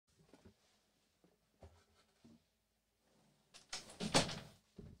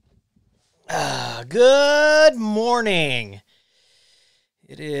Good morning.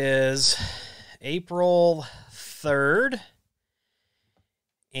 It is April 3rd,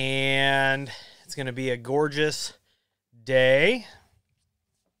 and it's going to be a gorgeous day.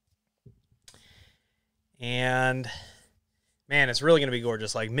 And, man, it's really going to be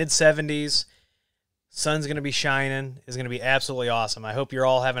gorgeous, like mid-70s. Sun's going to be shining. It's going to be absolutely awesome. I hope you're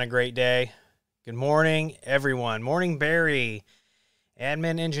all having a great day. Good morning, everyone. Morning, Barry.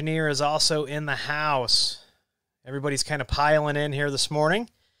 Admin engineer is also in the house. Everybody's kind of piling in here this morning.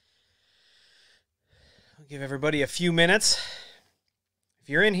 I'll give everybody a few minutes. If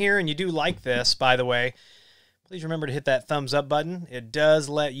you're in here and you do like this, by the way, please remember to hit that thumbs up button. It does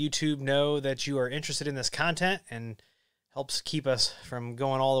let YouTube know that you are interested in this content and helps keep us from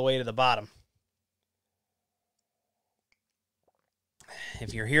going all the way to the bottom.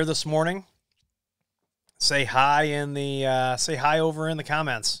 If you're here this morning, say hi in the say hi over in the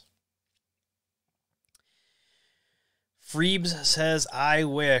comments. Freebs says, I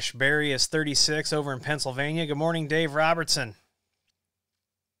wish. Barry is 36 over in Pennsylvania. Good morning, Dave Robertson.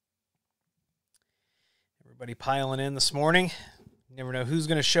 Everybody piling in this morning. You never know who's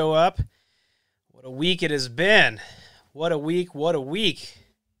going to show up. What a week it has been. What a week, what a week.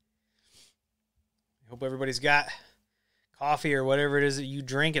 I hope everybody's got coffee or whatever it is that you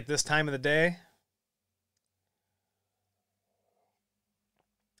drink at this time of the day.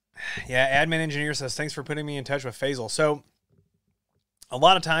 Yeah, admin engineer says, thanks for putting me in touch with Faisal. So a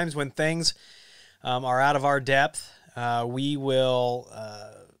lot of times when things are out of our depth, we will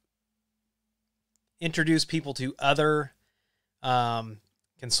introduce people to other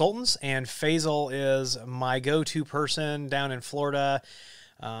consultants, and Faisal is my go-to person down in Florida.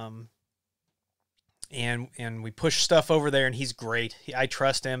 And we push stuff over there, and he's great. I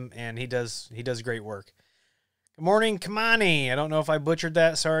trust him, and he does great work. Good morning, Kamani. I don't know if I butchered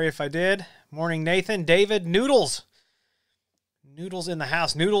that. Sorry if I did. Morning, Nathan. David, Noodles. Noodles in the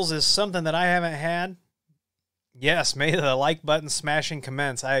house. Noodles is something that I haven't had. Yes, may the like button smashing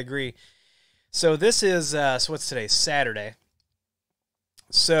commence. I agree. So this is, so what's today? Saturday.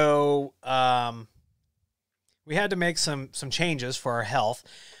 So we had to make some changes for our health.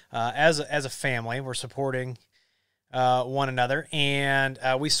 As a family, we're supporting one another. And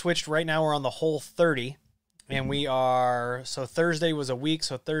we switched. Right now we're on the Whole30. And we are, so Thursday was a week,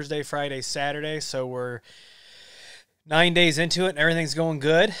 so Thursday, Friday, Saturday, so we're 9 days into it, and everything's going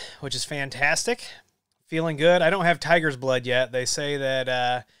good, which is fantastic. Feeling good. I don't have tiger's blood yet. They say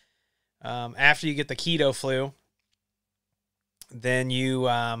that after you get the keto flu, then you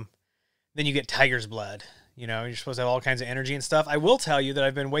get tiger's blood. You know, you're supposed to have all kinds of energy and stuff. I will tell you that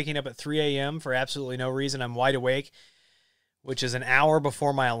I've been waking up at 3 a.m. for absolutely no reason. I'm wide awake, which is an hour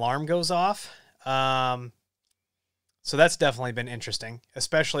before my alarm goes off. So that's definitely been interesting,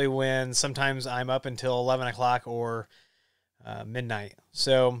 especially when sometimes I'm up until 11 o'clock or midnight.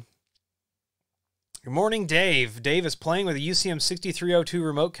 So, good morning, Dave. Dave is playing with a UCM 6302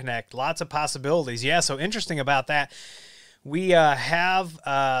 Remote Connect. Lots of possibilities. Yeah, so interesting about that. We have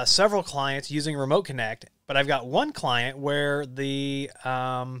several clients using Remote Connect, but I've got one client where the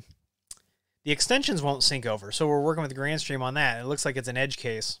extensions won't sync over. So we're working with Grandstream on that. It looks like it's an edge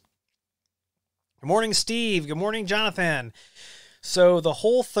case. Good morning, Steve. Good morning, Jonathan. So the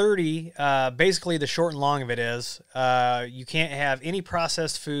Whole30, basically the short and long of it is, you can't have any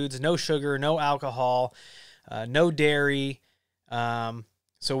processed foods, no sugar, no alcohol, no dairy. So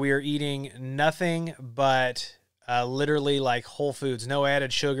we are eating nothing but literally like whole foods, no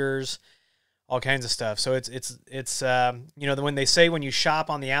added sugars, all kinds of stuff. So it's you know, when they say when you shop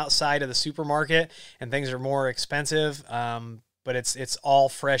on the outside of the supermarket and things are more expensive, but it's all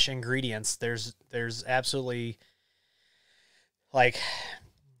fresh ingredients. There's absolutely like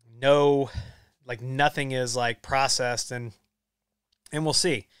nothing is like processed, and we'll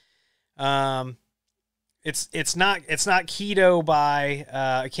see. It's not keto by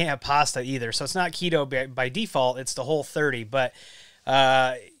I can't have pasta either, so it's not keto by default. It's the Whole30, but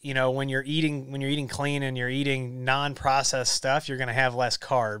you know, when you're eating clean and you're eating non-processed stuff, you're gonna have less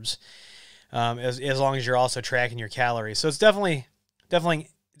carbs. As long as you're also tracking your calories. So it's definitely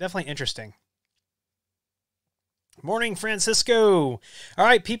interesting. Morning, Francisco. All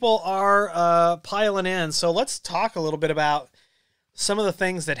right, people are piling in. So let's talk a little bit about some of the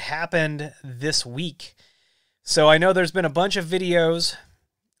things that happened this week. So I know there's been a bunch of videos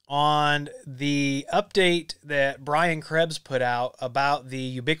on the update that Brian Krebs put out about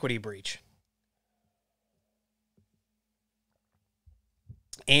the Ubiquiti breach.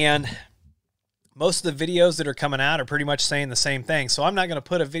 And most of the videos that are coming out are pretty much saying the same thing. So I'm not going to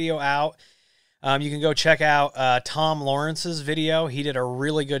put a video out. You can go check out Tom Lawrence's video. He did a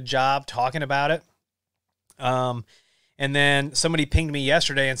really good job talking about it. And then somebody pinged me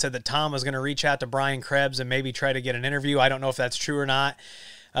yesterday and said that Tom was going to reach out to Brian Krebs and maybe try to get an interview. I don't know if that's true or not.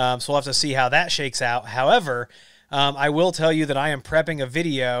 So we'll have to see how that shakes out. However, I will tell you that I am prepping a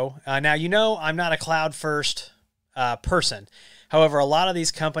video. Now, you know, I'm not a cloud first person. However, a lot of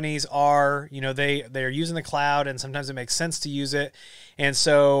these companies are, you know, they're using the cloud, and sometimes it makes sense to use it. And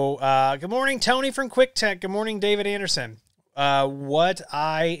so, good morning, Tony from Quick Tech. Good morning, David Anderson. What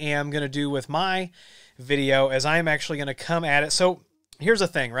I am going to do with my video is I'm actually going to come at it. So here's the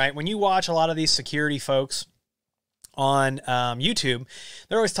thing, right? When you watch a lot of these security folks on YouTube,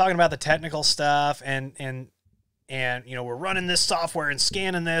 they're always talking about the technical stuff and you know, we're running this software and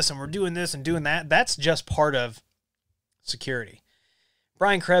scanning this and we're doing this and doing that. That's just part of security.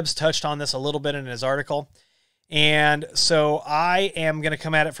 Brian Krebs touched on this a little bit in his article. And so I am going to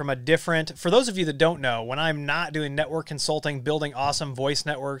come at it from a different, for those of you that don't know, when I'm not doing network consulting, building awesome voice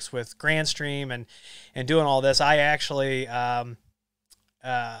networks with Grandstream and doing all this, I actually, I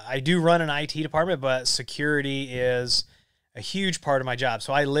do run an IT department, but security is a huge part of my job.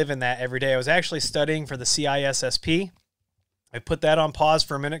 So I live in that every day. I was actually studying for the CISSP. I put that on pause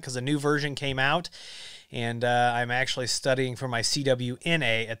for a minute because a new version came out. And I'm actually studying for my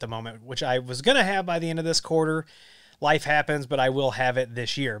CWNA at the moment, which I was going to have by the end of this quarter. Life happens, but I will have it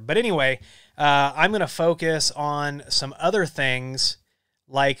this year. But anyway, I'm going to focus on some other things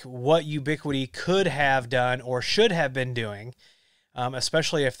like what Ubiquiti could have done or should have been doing,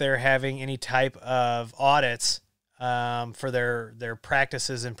 especially if they're having any type of audits for their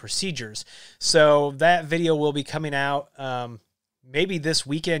practices and procedures. So that video will be coming out maybe this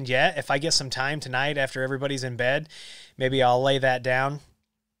weekend yet. If I get some time tonight after everybody's in bed, maybe I'll lay that down.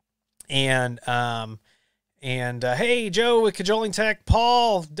 And hey, Joe with Cajoling Tech,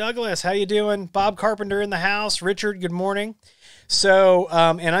 Paul, Douglas, how you doing? Bob Carpenter in the house. Richard, good morning. So,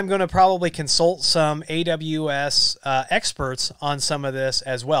 and I'm going to probably consult some AWS experts on some of this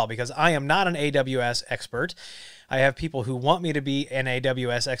as well, because I am not an AWS expert. I have people who want me to be an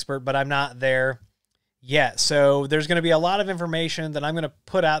AWS expert, but I'm not there yet. So there's going to be a lot of information that I'm going to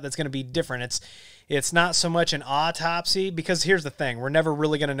put out that's going to be different. It's not so much an autopsy, because here's the thing. We're never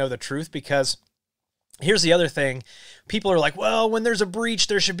really going to know the truth, because here's the other thing. People are like, well, when there's a breach,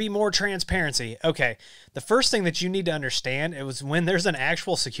 there should be more transparency. Okay. The first thing that you need to understand is when there's an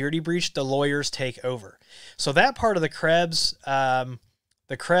actual security breach, the lawyers take over. So that part of the Krebs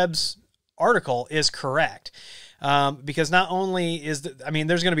article is correct. Because not only is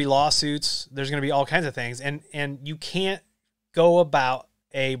there's going to be lawsuits, there's going to be all kinds of things, and you can't go about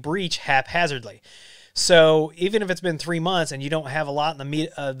a breach haphazardly. So even if it's been 3 months and you don't have a lot in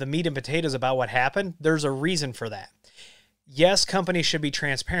the meat and potatoes about what happened, there's a reason for that. Yes, companies should be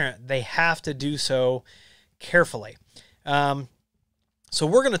transparent. They have to do so carefully. So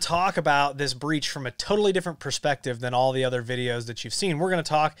we're going to talk about this breach from a totally different perspective than all the other videos that you've seen.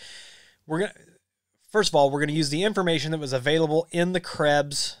 First of all, we're going to use the information that was available in the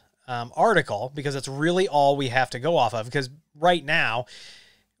Krebs article, because it's really all we have to go off of. Because right now,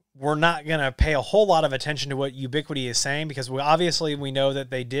 we're not going to pay a whole lot of attention to what Ubiquiti is saying, because we know that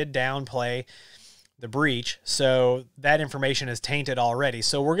they did downplay the breach. So that information is tainted already.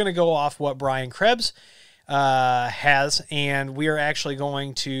 So we're going to go off what Brian Krebs has, and we are actually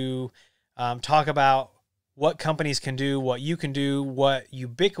going to talk about what companies can do, what you can do, what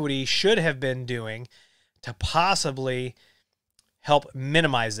Ubiquiti should have been doing to possibly help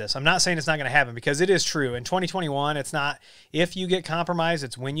minimize this. I'm not saying it's not going to happen, because it is true. In 2021, it's not if you get compromised,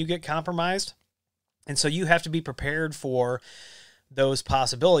 it's when you get compromised. And so you have to be prepared for those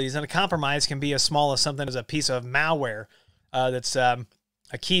possibilities. And a compromise can be as small as something as a piece of malware that's a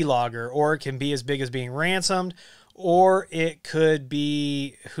keylogger, or it can be as big as being ransomed, or it could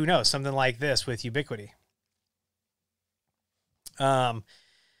be, who knows, something like this with Ubiquiti.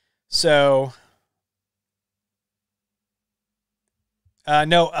 So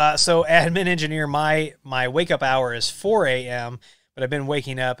admin engineer, my wake up hour is 4 a.m., but I've been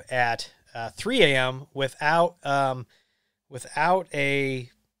waking up at 3 a.m. without an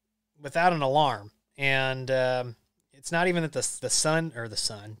alarm. And it's not even that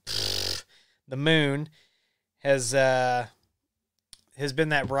the moon has been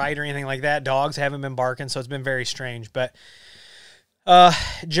that bright or anything like that. Dogs haven't been barking, so it's been very strange. But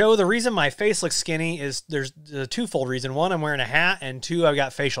Joe, the reason my face looks skinny is there's a twofold reason. One, I'm wearing a hat, and two, I've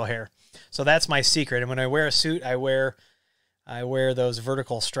got facial hair. So that's my secret. And when I wear a suit, I wear those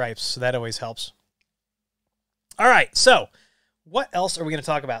vertical stripes. So that always helps. All right. So what else are we going to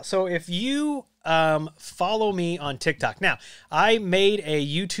talk about? So if you follow me on TikTok. Now, I made a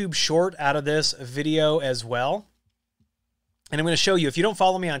YouTube short out of this video as well. And I'm going to show you, if you don't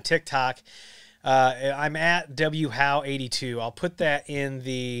follow me on TikTok, I'm at WHOW82. I'll put that in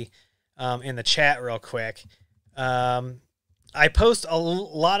the chat real quick. I post a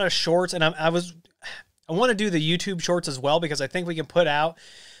lot of shorts, and I want to do the YouTube shorts as well, because I think we can put out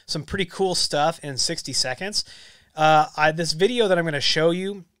some pretty cool stuff in 60 seconds. This video that I'm going to show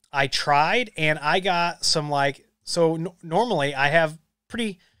you, I tried, and I got some normally I have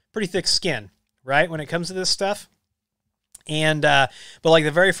pretty thick skin, right, when it comes to this stuff. And, but like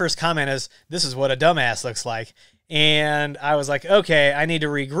the very first comment is, this is what a dumbass looks like. And I was like, okay, I need to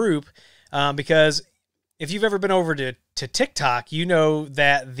regroup, because if you've ever been over to TikTok, you know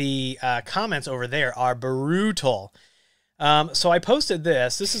that the comments over there are brutal. So I posted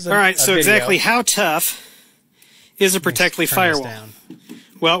this. This is all right. So exactly how tough is a Protectly firewall?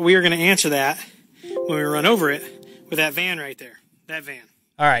 Well, we are going to answer that when we run over it with that van right there. That van.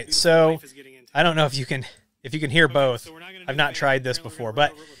 All right. So I don't know if you can hear both. So I've not tried this before,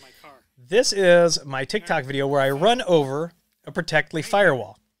 but this is my TikTok video where I run over a Protectly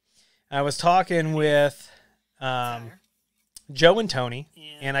firewall. I was talking with Joe and Tony,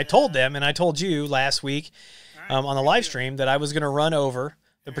 and I told them, and I told you last week on the live stream, that I was going to run over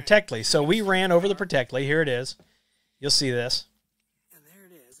the Protectly. So we ran over the Protectly. Here it is. You'll see this.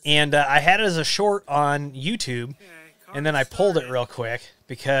 And I had it as a short on YouTube, and then I pulled it real quick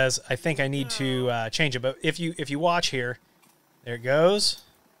because I think I need to change it. But if you watch here, there it goes.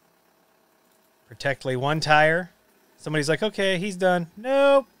 Protectly one tire. Somebody's like, okay, he's done.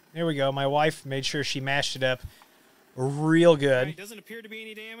 Nope. There we go. My wife made sure she mashed it up real good. Right, doesn't appear to be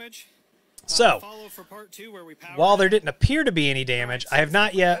any damage. So, for part 2 where we while there didn't appear to be any damage, I have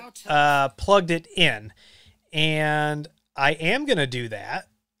not yet plugged it in. And I am going to do that.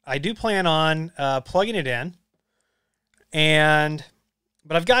 I do plan on plugging it in.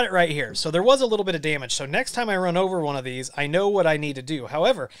 But I've got it right here. So there was a little bit of damage. So next time I run over one of these, I know what I need to do.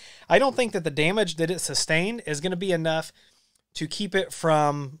 However, I don't think that the damage that it sustained is going to be enough to keep it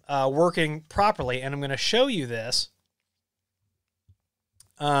from working properly. And I'm going to show you this.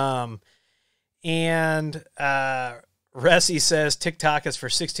 Ressi says TikTok is for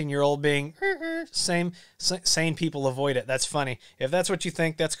 16-year-old being sane people avoid it. That's funny. If that's what you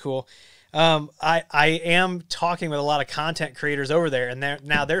think, that's cool. I am talking with a lot of content creators over there, and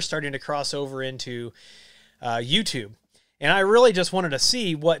now they're starting to cross over into YouTube. And I really just wanted to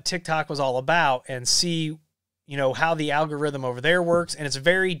see what TikTok was all about and see, how the algorithm over there works. And it's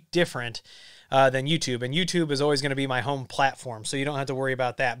very different than YouTube. And YouTube is always going to be my home platform, so you don't have to worry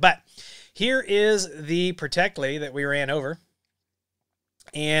about that. But here is the Protectly that we ran over.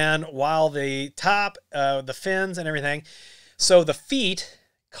 And while the top, the fins and everything, so the feet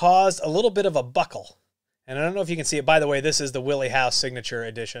caused a little bit of a buckle. And I don't know if you can see it. By the way, this is the Willie House Signature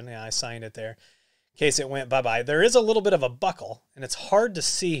Edition. Yeah, I signed it there in case it went bye-bye. There is a little bit of a buckle, and it's hard to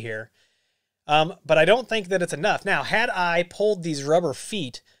see here. But I don't think that it's enough. Now, had I pulled these rubber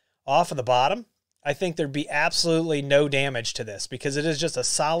feet off of the bottom, I think there'd be absolutely no damage to this because it is just a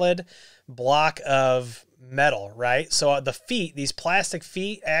solid block of metal, right? So the feet, these plastic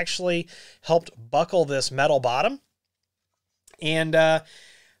feet, actually helped buckle this metal bottom. And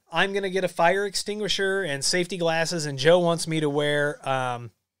I'm going to get a fire extinguisher and safety glasses, and Joe wants me to wear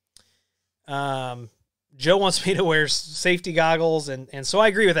safety goggles, and so I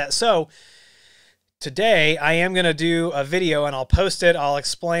agree with that. So today I am going to do a video, and I'll post it. I'll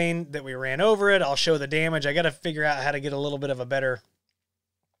explain that we ran over it. I'll show the damage. I got to figure out how to get a little bit of a better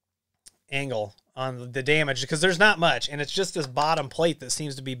angle on the damage because there's not much, and it's just this bottom plate that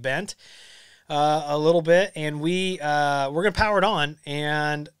seems to be bent a little bit, and we're going to power it on.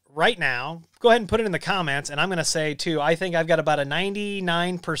 And right now, go ahead and put it in the comments, and I'm going to say too, I think I've got about a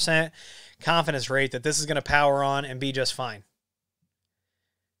 99% confidence rate that this is going to power on and be just fine.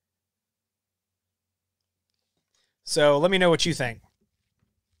 So let me know what you think.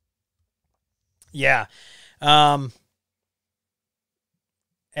 Yeah. Admin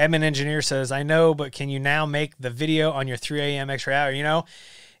Engineer says, I know, but can you now make the video on your 3 a.m. extra hour?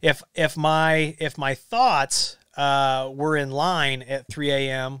 If my thoughts were in line at 3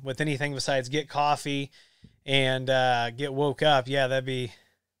 a.m. with anything besides get coffee and get woke up, yeah, that'd be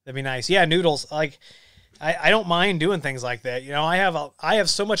nice. Yeah, Noodles, like I don't mind doing things like that. I have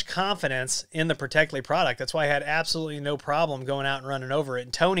so much confidence in the Protectly product. That's why I had absolutely no problem going out and running over it.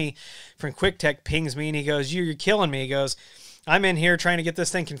 And Tony from Quick Tech pings me and he goes, you're killing me. He goes, I'm in here trying to get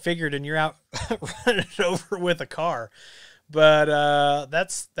this thing configured and you're out running it over with a car. But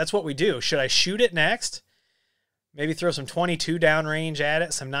that's what we do. Should I shoot it next? Maybe throw some 22 downrange at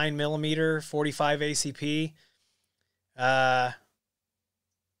it, some 9mm, 45 ACP. I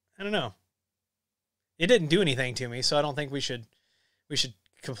don't know. It didn't do anything to me, so I don't think we should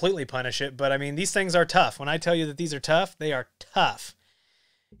completely punish it, but I mean, these things are tough. When I tell you that these are tough, they are tough.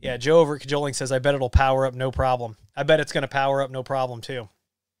 Yeah, Joe over at Cajoling says, I bet it'll power up, no problem. I bet it's going to power up, no problem, too.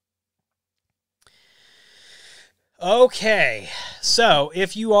 Okay, so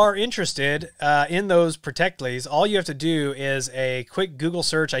if you are interested in those Protectlis, all you have to do is a quick Google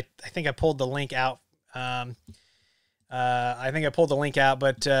search. I think I pulled the link out. But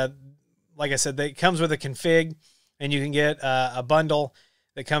like I said, it comes with a config, and you can get a bundle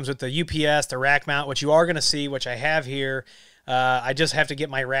that comes with the UPS, the rack mount, which you are going to see, which I have here. I just have to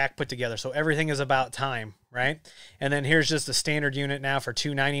get my rack put together, so everything is about time, right? And then here's just the standard unit now for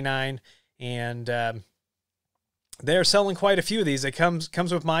 $299, and they're selling quite a few of these. It comes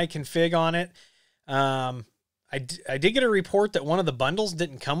with my config on it. I did get a report that one of the bundles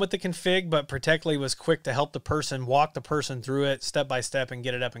didn't come with the config, but Protectli was quick to help the person, walk the person through it step by step and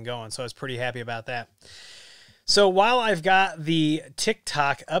get it up and going. So I was pretty happy about that. So while I've got the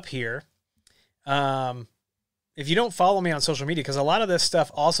TikTok up here, if you don't follow me on social media, because a lot of this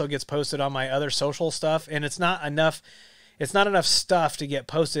stuff also gets posted on my other social stuff, and it's not enough stuff to get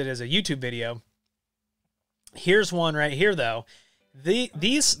posted as a YouTube video. Here's one right here, though.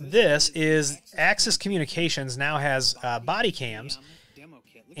 This is Axis Communications now has body cams,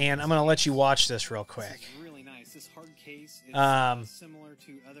 and I'm going to let you watch this real quick.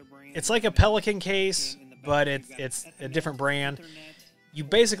 It's like a Pelican case, but it's a different brand. You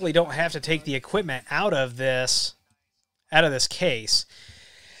basically don't have to take the equipment out of this case,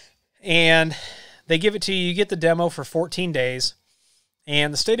 and they give it to you. You get the demo for 14 days.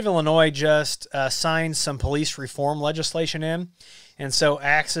 And the state of Illinois just signed some police reform legislation in. And so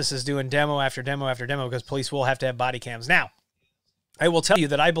Axis is doing demo after demo after demo because police will have to have body cams. Now, I will tell you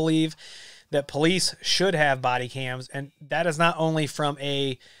that I believe that police should have body cams. And that is not only from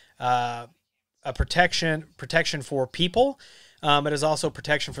a protection for people, but is also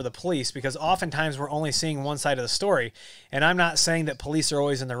protection for the police, because oftentimes we're only seeing one side of the story. And I'm not saying that police are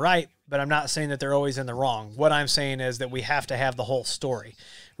always in the right, but I'm not saying that they're always in the wrong. What I'm saying is that we have to have the whole story,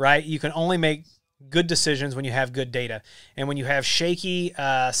 right? You can only make good decisions when you have good data. And when you have shaky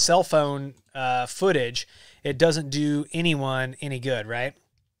cell phone footage, it doesn't do anyone any good, right?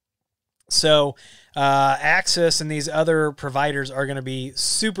 So Axis and these other providers are going to be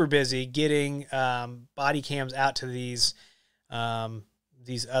super busy getting body cams out to these other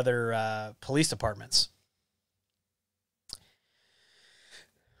police departments.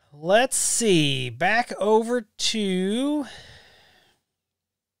 Let's see. Back over to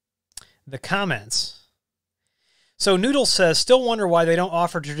the comments. So Noodle says, still wonder why they don't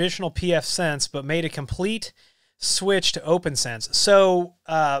offer traditional pfSense, but made a complete switch to OPNsense. So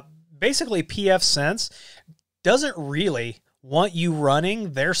basically pfSense doesn't really want you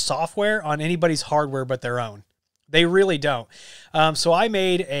running their software on anybody's hardware but their own. They really don't. So I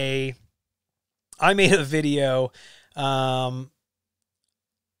made a video.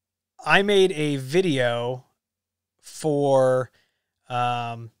 I made a video for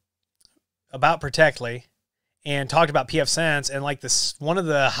about Protectli and talked about pfSense, and like this, one of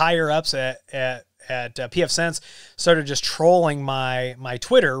the higher ups at pfSense started just trolling my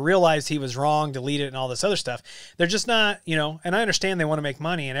Twitter, realized he was wrong, deleted it, and all this other stuff. They're just not, you know, and I understand they want to make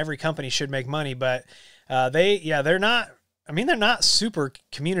money, and every company should make money, but they're not, I mean, they're not super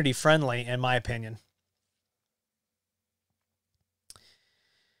community friendly, in my opinion.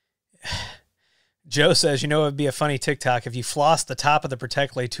 Joe says, you know, it would be a funny TikTok if you floss the top of the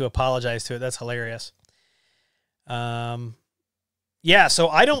Protectli to apologize to it. That's hilarious. Yeah, so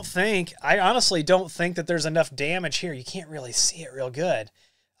I honestly don't think that there's enough damage here. You can't really see it real good.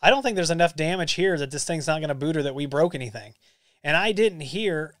 I don't think there's enough damage here that this thing's not going to boot or that we broke anything. And I didn't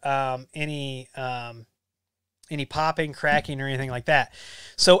hear any popping, cracking, or anything like that.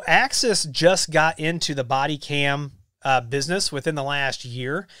 So Axis just got into the body cam business within the last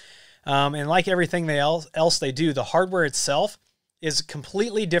year. And like everything else they do, the hardware itself is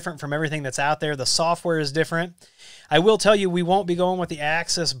completely different from everything that's out there. The software is different. I will tell you, we won't be going with the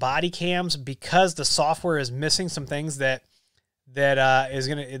Axis body cams because the software is missing some things that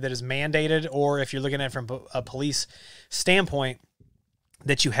is mandated, or if you're looking at it from a police standpoint,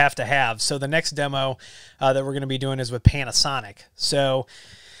 that you have to have. So the next demo that we're going to be doing is with Panasonic. So,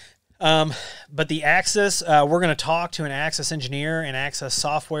 but the Axis, we're going to talk to an Axis engineer, an Axis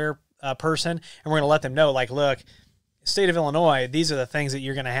software person, and we're going to let them know, like, look, state of Illinois, these are the things that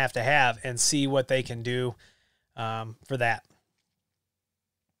you're going to have, and see what they can do for that.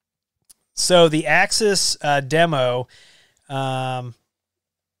 So the Axis demo.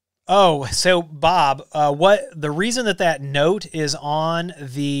 Oh, so Bob, what the reason that note is on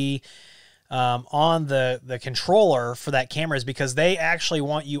the on the controller for that camera is because they actually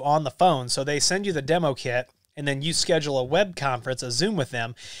want you on the phone. So they send you the demo kit, and then you schedule a web conference, a Zoom with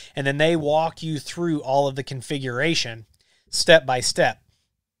them, and then they walk you through all of the configuration step by step.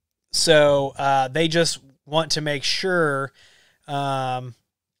 So they just want to make sure, Resi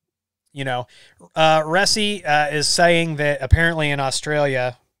is saying that apparently in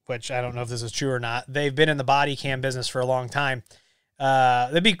Australia, which I don't know if this is true or not, they've been in the body cam business for a long time.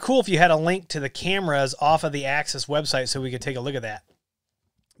 It'd be cool if you had a link to the cameras off of the Axis website so we could take a look at that.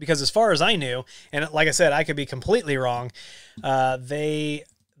 Because as far as I knew, and like I said, I could be completely wrong, they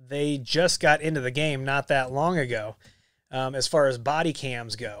just got into the game not that long ago as far as body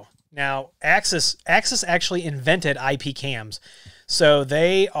cams go. Now, Axis actually invented IP cams, so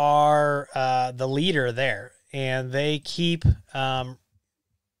they are the leader there, and they keep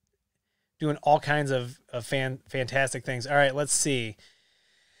doing all kinds of fantastic things. All right, let's see.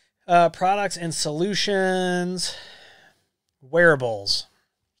 Products and solutions, wearables.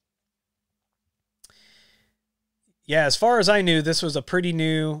 Yeah, as far as I knew, this was a pretty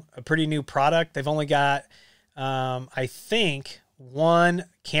new product. They've only got, I think, one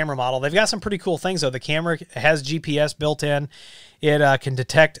camera model. They've got some pretty cool things, though. The camera has GPS built in. It can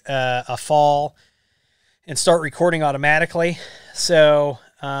detect a fall and start recording automatically. So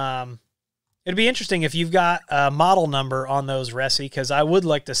it'd be interesting if you've got a model number on those, Resi, because I would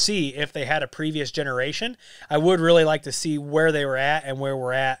like to see if they had a previous generation. I would really like to see where they were at and where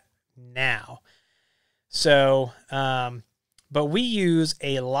we're at now. So, but we use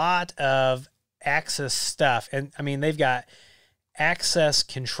a lot of Axis stuff. And I mean, they've got access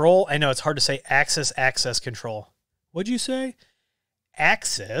control. I know it's hard to say access control. What'd you say?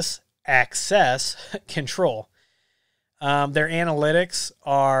 Access control. Their analytics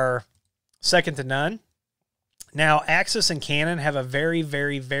are second to none. Now, Axis and Canon have a very,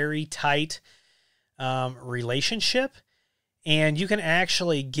 very, very tight relationship. And you can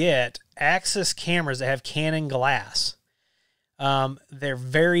actually get Axis cameras that have Canon glass. They're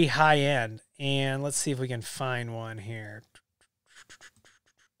very high end. And let's see if we can find one here.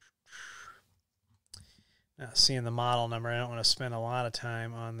 Not seeing the model number. I don't want to spend a lot of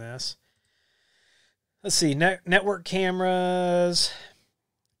time on this. Let's see. Network cameras.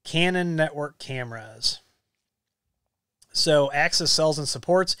 Canon network cameras. So Axis sells and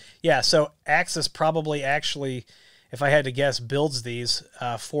supports. Yeah, so Axis probably actually, if I had to guess, builds these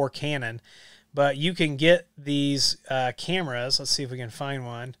for Canon. But you can get these cameras. Let's see if we can find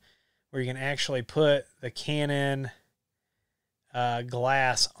one where you can actually put the Canon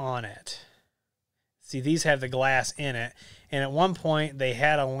glass on it. See, these have the glass in it. And at one point, they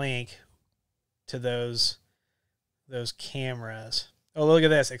had a link to those cameras. Oh, look at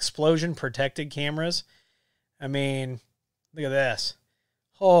this. Explosion-protected cameras. I mean, look at this.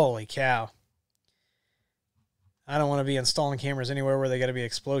 Holy cow. I don't want to be installing cameras anywhere where they got to be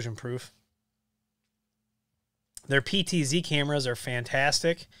explosion proof. Their PTZ cameras are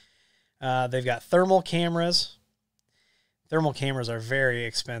fantastic. They've got thermal cameras. Thermal cameras are very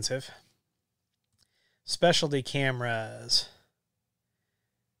expensive. Specialty cameras.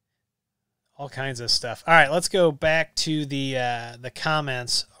 All kinds of stuff. All right, let's go back to the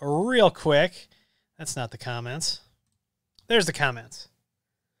comments real quick. That's not the comments. There's the comments.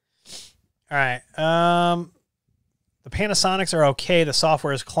 All right. The Panasonics are okay. The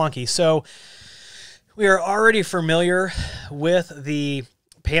software is clunky. So we are already familiar with the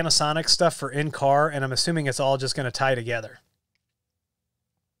Panasonic stuff for in-car, and I'm assuming it's all just going to tie together.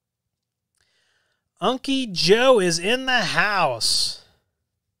 Unky Joe is in the house.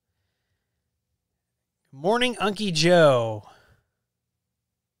 Good morning, Unky Joe.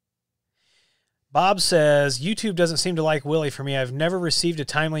 Bob says, YouTube doesn't seem to like Willie for me. I've never received a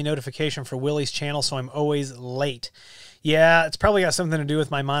timely notification for Willie's channel, so I'm always late. Yeah, it's probably got something to do with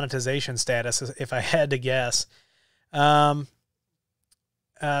my monetization status, if I had to guess.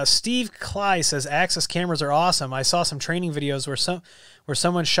 Steve Cly says, Axis cameras are awesome. I saw some training videos where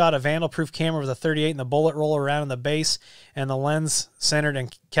someone shot a vandal-proof camera with a 38 and the bullet roll around in the base and the lens centered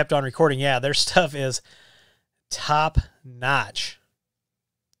and kept on recording. Yeah, their stuff is top-notch.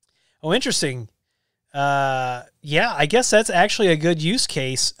 Oh, interesting. Yeah, I guess that's actually a good use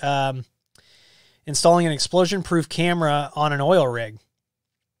case, installing an explosion-proof camera on an oil rig.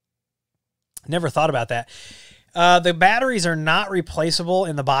 Never thought about that. The batteries are not replaceable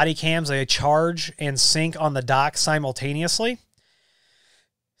in the body cams. They charge and sync on the dock simultaneously.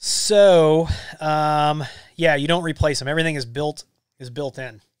 So, yeah, you don't replace them. Everything is built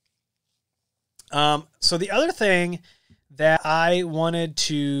in. So the other thing that I wanted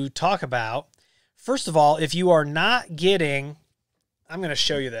to talk about, first of all, if you are not getting I'm going to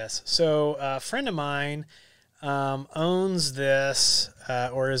show you this. So a friend of mine owns this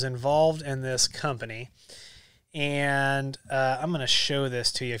or is involved in this company. And I'm going to show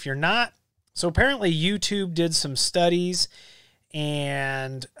this to you. If you're not, so apparently YouTube did some studies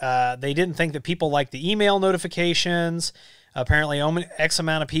and they didn't think that people liked the email notifications. Apparently X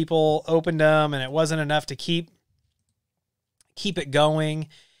amount of people opened them and it wasn't enough to keep it going.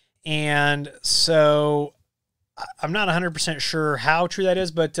 And so I'm not 100% sure how true that is,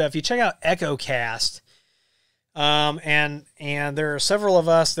 but if you check out EchoCast, and there are several of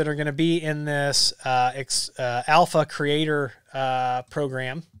us that are going to be in this alpha creator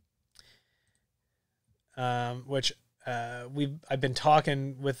program, which I've been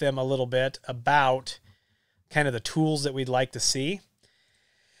talking with them a little bit about kind of the tools that we'd like to see.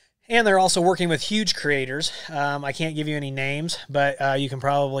 And they're also working with huge creators. I can't give you any names, but you can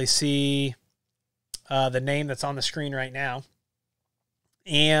probably see the name that's on the screen right now.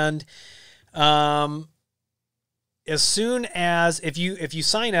 And as soon as if you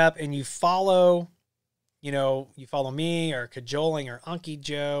sign up and you follow, you follow me or Cajoling or Unky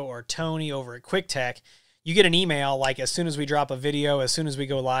Joe or Tony over at Quick Tech, you get an email. Like as soon as we drop a video, as soon as we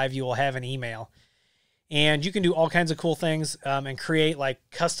go live, you will have an email. And you can do all kinds of cool things and create like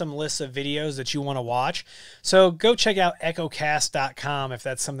custom lists of videos that you want to watch. So go check out echocast.com if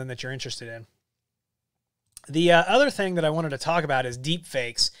that's something that you're interested in. The other thing that I wanted to talk about is deep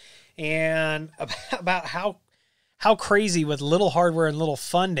fakes and about how crazy with little hardware and little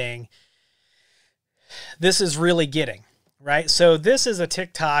funding this is really getting, right? So this is a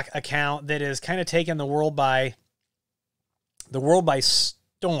TikTok account that is kind of taking the world by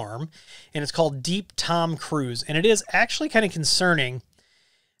storm, and it's called Deep Tom Cruise. And it is actually kind of concerning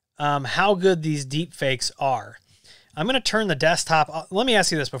how good these deep fakes are. I'm going to turn the desktop. Let me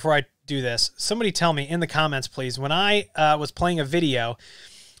ask you this before I do this. Somebody tell me in the comments, please. When I was playing a video,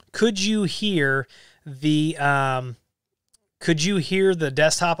 could you hear the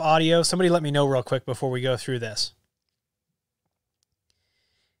desktop audio? Somebody let me know real quick before we go through this.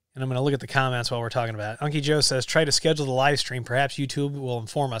 And I'm going to look at the comments while we're talking about it. Unky Joe says, try to schedule the live stream. Perhaps YouTube will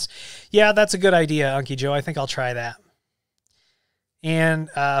inform us. Yeah, that's a good idea, Unky Joe. I think I'll try that. And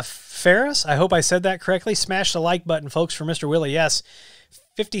Ferris, I hope I said that correctly. Smash the like button, folks, for Mr. Willie. Yes,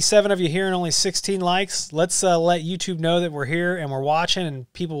 57 of you here and only 16 likes. Let's let YouTube know that we're here and we're watching,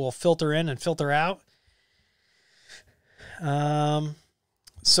 and people will filter in and filter out.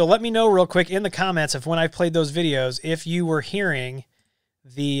 So let me know real quick in the comments if when I played those videos, if you were hearing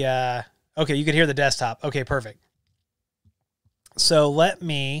the, okay, you could hear the desktop. Okay, perfect. So let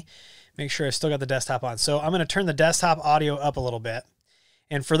me make sure I've still got the desktop on. So I'm going to turn the desktop audio up a little bit.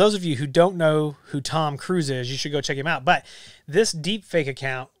 And for those of you who don't know who Tom Cruise is, you should go check him out. But this deepfake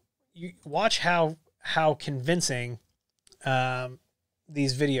account, you watch how convincing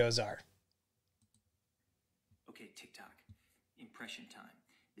these videos are. Okay, TikTok, impression time.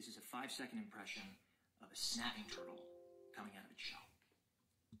 This is a 5-second impression of a snapping turtle coming out of its shell.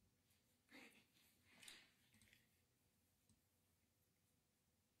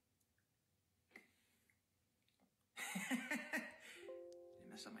 Did it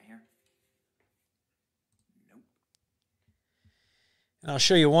mess up my hair? Nope. And I'll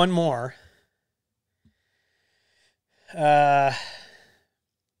show you one more. We'll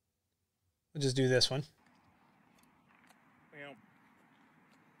just do this one. Well,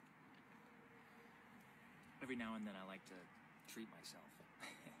 every now and then I like to treat myself.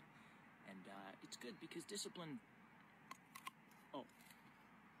 And it's good because discipline... Oh.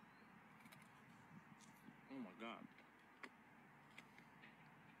 Oh my God.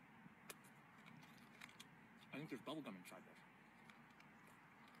 I think there's bubblegum inside this.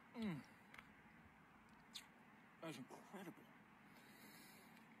 That's incredible.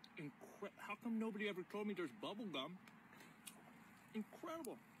 How come nobody ever told me there's bubblegum?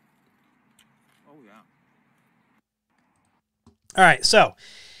 Incredible. Oh, yeah. All right, so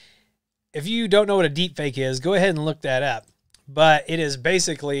if you don't know what a deepfake is, go ahead and look that up. But it is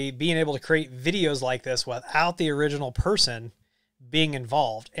basically being able to create videos like this without the original person being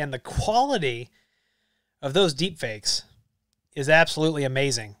involved. And the quality of those deepfakes is absolutely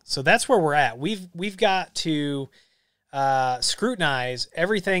amazing. So that's where we're at. We've got to scrutinize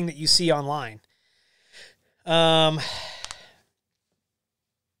everything that you see online.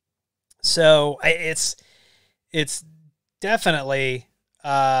 So it's definitely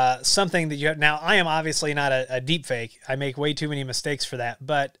something that you have. Now, I am obviously not a deep fake. I make way too many mistakes for that.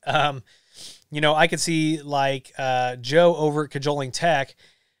 But, I could see like Joe over at Cajoling Tech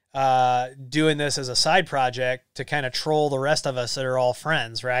doing this as a side project to kind of troll the rest of us that are all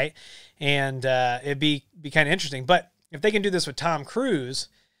friends, right? And it'd be kind of interesting. But if they can do this with Tom Cruise,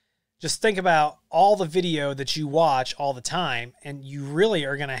 just think about all the video that you watch all the time, and you really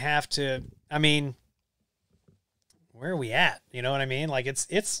are going to have to, I mean, where are we at? You know what I mean? Like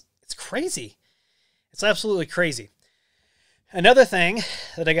it's crazy. It's absolutely crazy. Another thing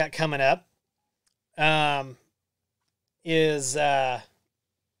that I got coming up is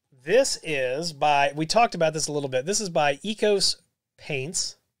this is by, we talked about this a little bit. This is by Ecos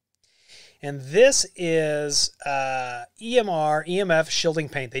Paints. And this is EMF shielding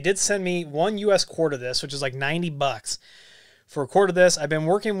paint. They did send me 1 US quart of this, which is like $90 for a quart of this. I've been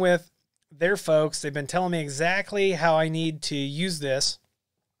working with their folks. They've been telling me exactly how I need to use this.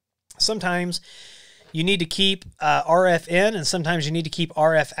 Sometimes you need to keep RF in, and sometimes you need to keep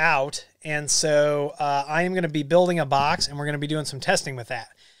RF out. And so I am going to be building a box, and we're going to be doing some testing with that,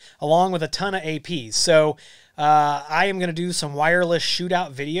 along with a ton of APs. So I am going to do some wireless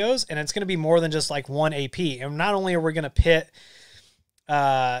shootout videos, and it's going to be more than just like one AP. And not only are we going to pit,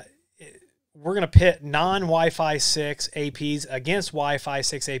 non-Wi-Fi 6 APs against Wi-Fi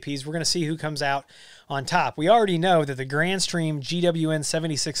 6 APs. We're going to see who comes out on top. We already know that the Grandstream GWN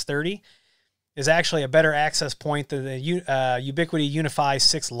 7630 is actually a better access point than the Ubiquiti Unify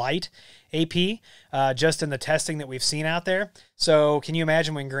 6 Lite AP, just in the testing that we've seen out there. So can you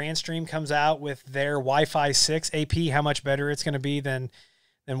imagine when Grandstream comes out with their Wi-Fi 6 AP, how much better it's going to be than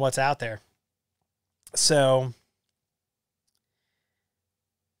what's out there? So,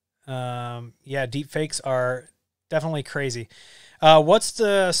 yeah, deepfakes are definitely crazy. What's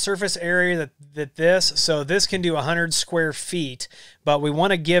the surface area so this can do 100 square feet, but we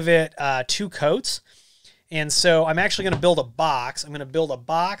want to give it 2 coats. And so I'm actually going to build a box. I'm going to build a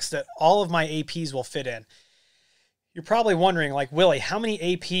box that all of my APs will fit in. You're probably wondering, like, Willie, how many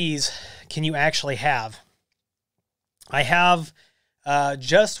APs can you actually have? I have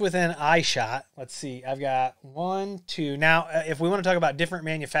just within iShot, let's see, I've got 1, 2. Now, if we want to talk about different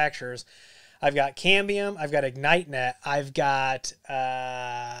manufacturers, I've got Cambium, I've got IgniteNet, I've got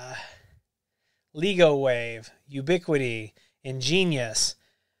LegoWave, Ubiquiti, Ingenious,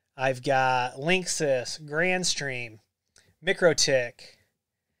 I've got Linksys, Grandstream, MikroTik,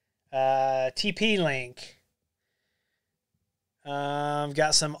 TP-Link. I've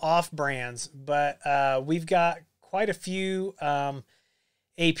got some off brands, but we've got quite a few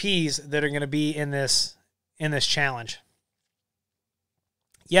APs that are going to be in this challenge.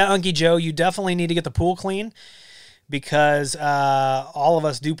 Yeah, Unky Joe, you definitely need to get the pool clean, because all of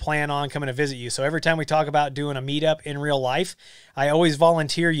us do plan on coming to visit you. So every time we talk about doing a meetup in real life, I always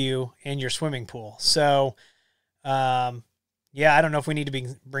volunteer you in your swimming pool. So, yeah, I don't know if we need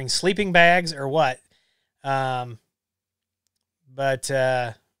to bring sleeping bags or what, or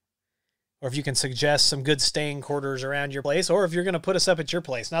if you can suggest some good staying quarters around your place, or if you're going to put us up at your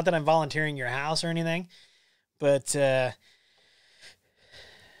place. Not that I'm volunteering your house or anything, but as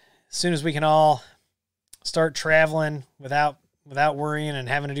soon as we can all start traveling without worrying and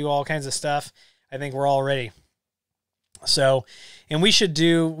having to do all kinds of stuff, I think we're all ready. So, and we should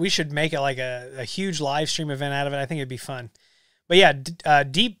make it like a huge live stream event out of it. I think it'd be fun. But yeah,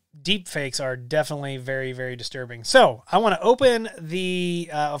 deep fakes are definitely very, very disturbing. So I want to open the,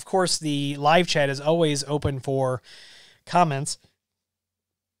 of course, the live chat is always open for comments.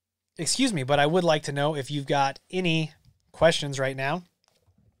 Excuse me, but I would like to know if you've got any questions right now.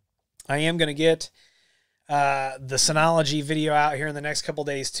 I am going to get the Synology video out here in the next couple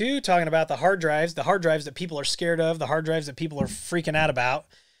days too, talking about the hard drives that people are scared of, the hard drives that people are freaking out about.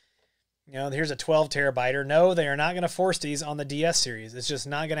 You know, here's a 12 terabyte. No, they are not going to force these on the DS series. It's just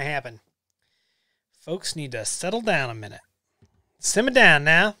not going to happen. Folks need to settle down a minute. Simmer down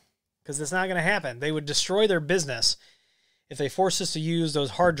now, because it's not going to happen. They would destroy their business if they forced us to use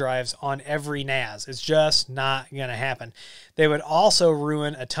those hard drives on every NAS. It's just not going to happen. They would also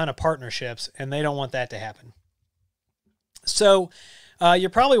ruin a ton of partnerships, and they don't want that to happen. So you're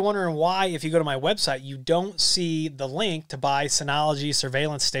probably wondering why, if you go to my website, you don't see the link to buy Synology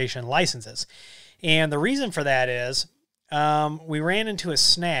surveillance station licenses. And the reason for that is we ran into a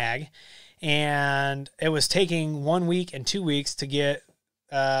snag, and it was taking 1 week and 2 weeks to get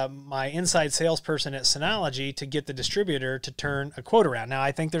my inside salesperson at Synology to get the distributor to turn a quote around. Now,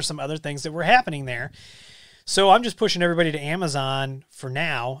 I think there's some other things that were happening there. So I'm just pushing everybody to Amazon for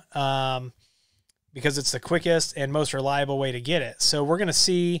now, because it's the quickest and most reliable way to get it. So we're going to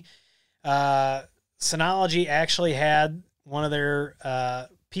see Synology actually had one of their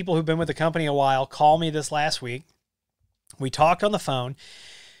people who've been with the company a while call me this last week. We talked on the phone.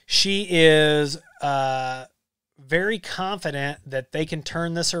 She is very confident that they can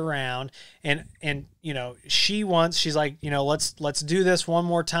turn this around, and you know, she's like, you know, let's do this one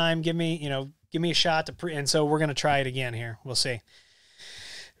more time. Give me, you know, give me a shot to and so we're going to try it again here. We'll see.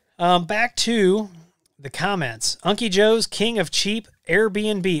 Back to the comments. Unky Joe's king of cheap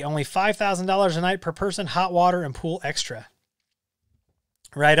Airbnb, only $5,000 a night per person, hot water and pool extra.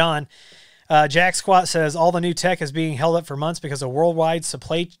 Right on. Jack Squat says all the new tech is being held up for months because of worldwide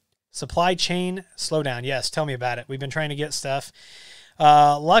supply chain slowdown. Yes, tell me about it. We've been trying to get stuff.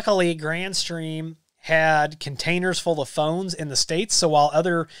 Luckily, Grandstream had containers full of phones in the States. So while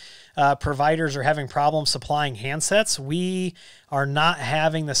other providers are having problems supplying handsets, we are not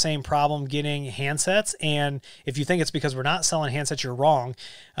having the same problem getting handsets. And if you think it's because we're not selling handsets, you're wrong.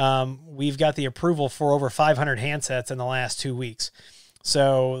 We've got the approval for over 500 handsets in the last 2 weeks.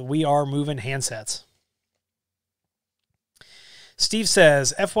 So we are moving handsets. Steve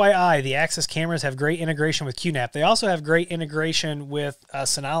says, FYI, the Axis cameras have great integration with QNAP. They also have great integration with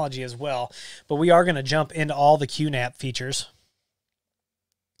Synology as well, but we are going to jump into all the QNAP features.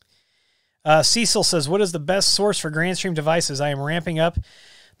 Cecil says, what is the best source for Grandstream devices? I am ramping up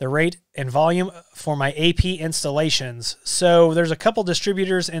the rate and volume for my AP installations. So there's a couple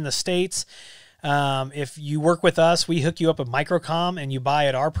distributors in the States. If you work with us, we hook you up with Microcom and you buy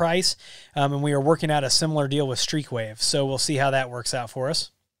at our price. And we are working out a similar deal with Streakwave. So we'll see how that works out for us.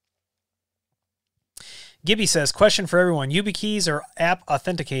 Gibby says, question for everyone. YubiKeys or App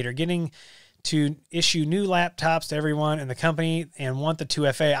Authenticator, getting to issue new laptops to everyone in the company and want the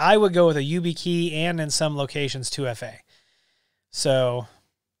 2FA. I would go with a YubiKey and in some locations 2FA. So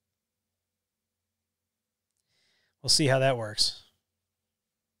we'll see how that works.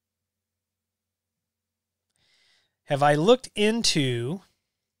 Have I looked into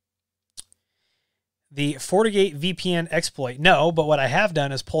the FortiGate VPN exploit? No, but what I have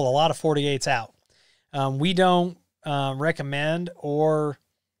done is pulled a lot of FortiGates out. We don't recommend or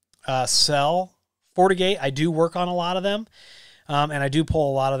sell FortiGate. I do work on a lot of them, and I do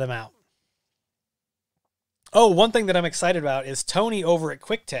pull a lot of them out. Oh, one thing that I'm excited about is Tony over at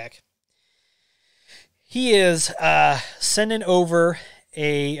QuickTech. He is sending over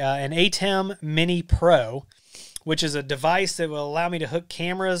an ATEM Mini Pro, which is a device that will allow me to hook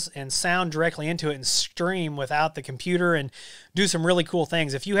cameras and sound directly into it and stream without the computer and do some really cool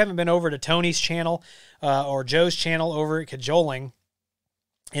things. If you haven't been over to Tony's channel or Joe's channel over at Cajoling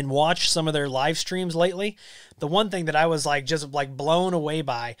and watched some of their live streams lately, the one thing that I was just blown away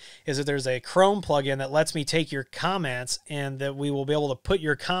by is that there's a Chrome plugin that lets me take your comments and that we will be able to put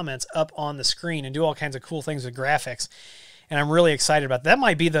your comments up on the screen and do all kinds of cool things with graphics. And I'm really excited about that. That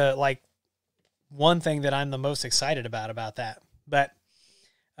might be the one thing that I'm the most excited about that. But,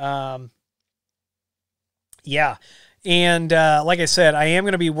 yeah. And, like I said, I am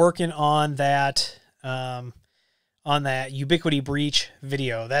going to be working on that Ubiquity breach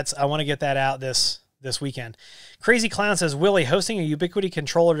video. I want to get that out this weekend. Crazy Clown says, Willie, hosting a Ubiquity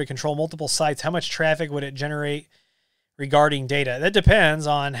controller to control multiple sites, how much traffic would it generate regarding data? That depends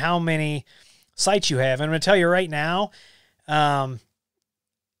on how many sites you have. And I'm going to tell you right now,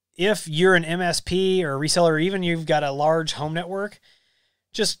 if you're an MSP or a reseller, or even you've got a large home network,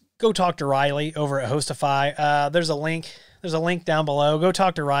 just go talk to Riley over at Hostify. There's a link down below. Go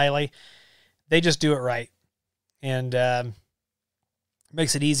talk to Riley. They just do it right. And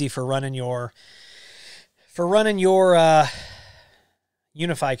makes it easy for running your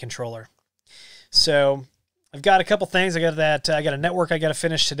Unify controller. So I've got a couple things. I got a network I got to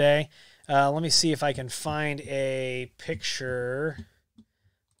finish today. Let me see if I can find a picture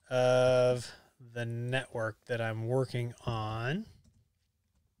of the network that I'm working on.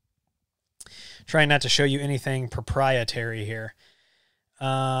 Trying not to show you anything proprietary here.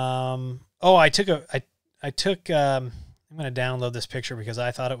 I'm going to download this picture because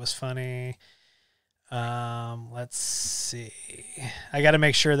I thought it was funny. Let's see. I got to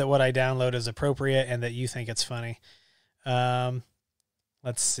make sure that what I download is appropriate and that you think it's funny. Let's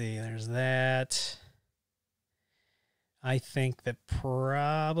see. There's that. I think that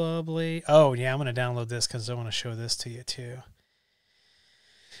probably... Oh, yeah, I'm going to download this because I want to show this to you too.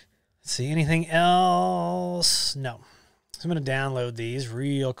 Let's see, anything else? No. So I'm going to download these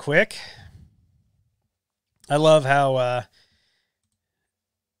real quick. I love how I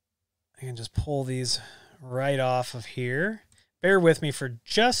can just pull these right off of here. Bear with me for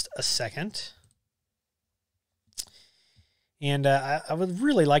just a second. And I would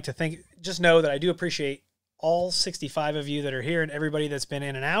really like to just know that I do appreciate all 65 of you that are here and everybody that's been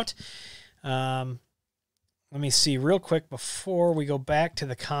in and out. Let me see real quick before we go back to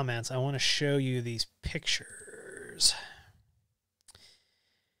the comments. I want to show you these pictures.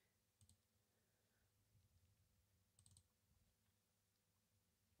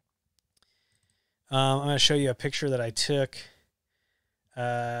 I'm going to show you a picture that I took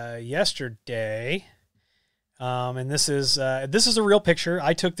yesterday. And this is a real picture.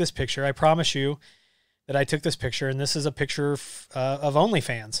 I took this picture. I promise you that I took this picture, and this is a picture of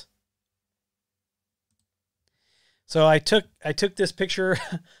OnlyFans. So I took this picture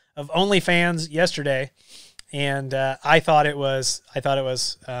of OnlyFans yesterday, and I thought it was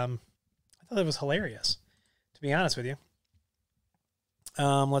hilarious, to be honest with you.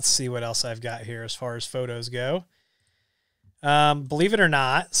 Let's see what else I've got here as far as photos go. Believe it or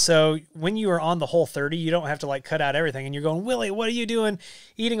not, so when you are on the Whole30, you don't have to like cut out everything, and you're going, Willie, what are you doing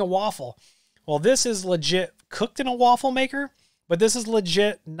eating a waffle? Well, this is legit cooked in a waffle maker, but this is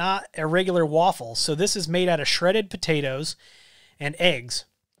legit not a regular waffle. So this is made out of shredded potatoes and eggs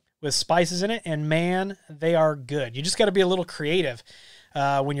with spices in it, and man, they are good. You just got to be a little creative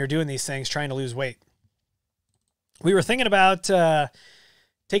when you're doing these things, trying to lose weight. We were thinking about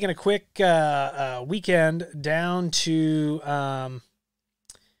taking a quick weekend down to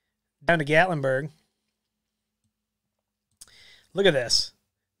Gatlinburg. Look at this.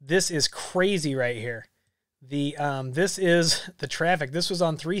 This is crazy right here. This is the traffic. This was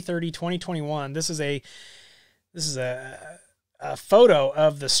on 3/30/2021. This is a photo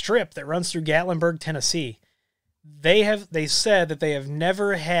of the strip that runs through Gatlinburg, Tennessee. They said that they've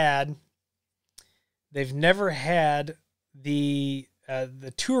never had the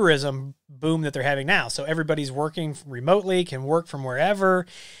tourism boom that they're having now. So everybody's working remotely, can work from wherever.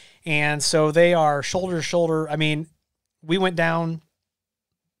 And so they are shoulder to shoulder. I mean, we went down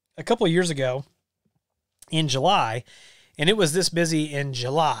a couple of years ago in July, and it was this busy in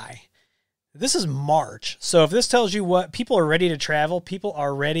July. This is March. So if this tells you what, people are ready to travel, people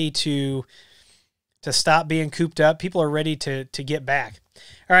are ready to stop being cooped up, people are ready to get back.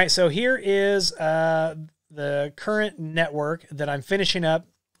 All right, so here is the current network that I'm finishing up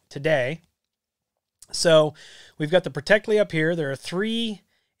today. So we've got the Protectly up here. There are 3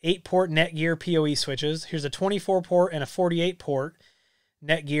 8-port Netgear PoE switches. Here's a 24-port and a 48-port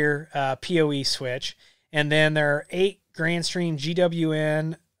Netgear PoE switch. And then there are 8 Grandstream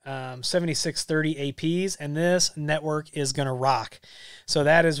GWN 7630 APs, and this network is going to rock. So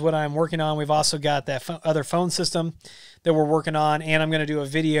that is what I'm working on. We've also got that other phone system that we're working on, and I'm going to do a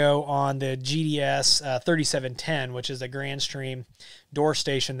video on the GDS 3710, which is a Grandstream door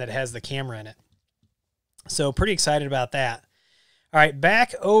station that has the camera in it. So pretty excited about that. All right,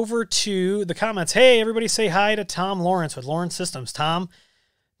 back over to the comments. Hey, everybody say hi to Tom Lawrence with Lawrence Systems. Tom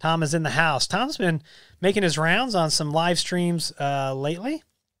is in the house. Tom's been making his rounds on some live streams lately.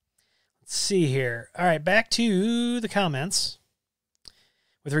 Let's see here. All right, back to the comments.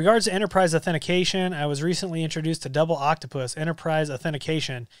 With regards to enterprise authentication, I was recently introduced to Double Octopus enterprise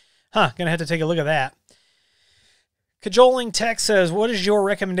authentication. Gonna have to take a look at that. Cajoling Tech says, what is your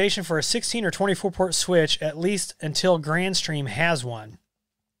recommendation for a 16 or 24-port switch, at least until Grandstream has one?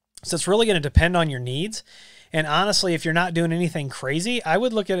 So it's really going to depend on your needs. And honestly, if you're not doing anything crazy, I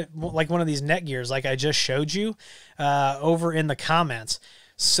would look at it like one of these Netgears like I just showed you over in the comments.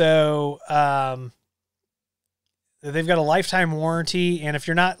 So they've got a lifetime warranty. And if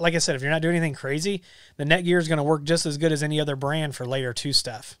you're not, like I said, if you're not doing anything crazy, the Netgear is going to work just as good as any other brand for layer 2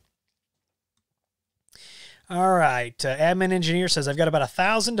 stuff. All right, Admin Engineer says, I've got about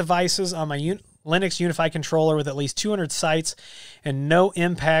 1,000 devices on my Linux UniFi controller with at least 200 sites and no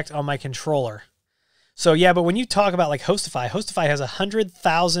impact on my controller. So yeah, but when you talk about like Hostify, Hostify has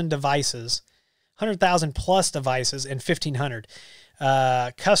 100,000 devices, 100,000 plus devices and 1,500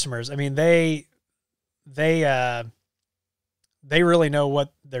 customers. I mean, they really know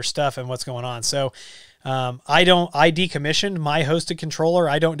what their stuff and what's going on. So I decommissioned my hosted controller.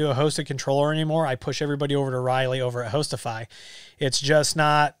 I don't do a hosted controller anymore. I push everybody over to Riley over at Hostify. It's just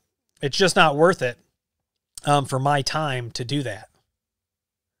not worth it for my time to do that.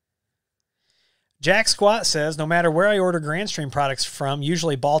 Jack Squat says, no matter where I order Grandstream products from,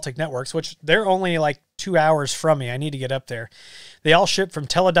 usually Baltic Networks, which they're only like 2 hours from me. I need to get up there. They all ship from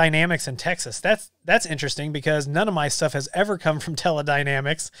Teledynamics in Texas. That's interesting because none of my stuff has ever come from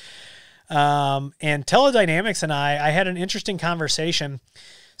Teledynamics. And Teledynamics and I had an interesting conversation.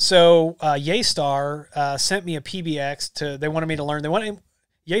 So Yaystar sent me a PBX they wanted me to learn.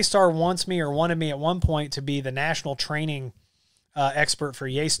 Yaystar wanted me at one point to be the national training expert for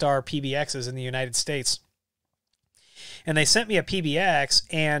Yaystar PBXs in the United States. And they sent me a PBX,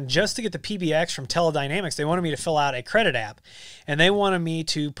 and just to get the PBX from Teledynamics, they wanted me to fill out a credit app. And they wanted me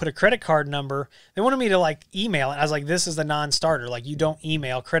to put a credit card number. They wanted me to like email it. I was like, this is the non-starter. Like, you don't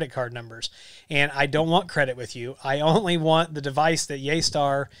email credit card numbers. And I don't want credit with you. I only want the device that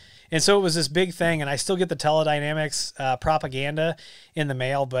Yaystar. And so it was this big thing, and I still get the Teledynamics propaganda in the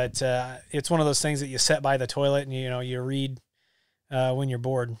mail, but it's one of those things that you set by the toilet and, you read when you're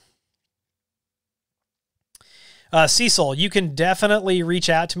bored. Cecil, you can definitely reach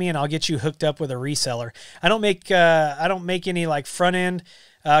out to me and I'll get you hooked up with a reseller. I don't make any like front end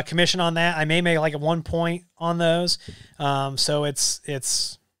commission on that. I may make like a 1 point on those. So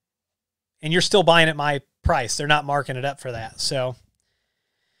it's, and you're still buying at my price. They're not marking it up for that. So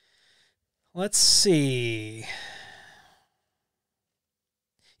let's see.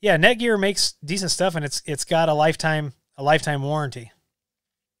 Yeah, Netgear makes decent stuff and it's got a lifetime warranty.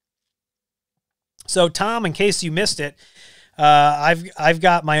 So Tom, in case you missed it, I've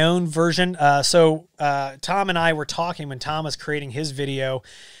got my own version. So Tom and I were talking when Tom was creating his video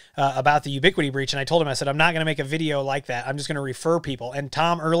about the Ubiquiti breach, and I told him, I said, I'm not going to make a video like that. I'm just going to refer people. And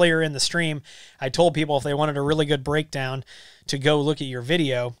Tom, earlier in the stream, I told people if they wanted a really good breakdown to go look at your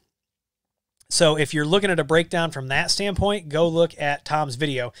video. So if you're looking at a breakdown from that standpoint, go look at Tom's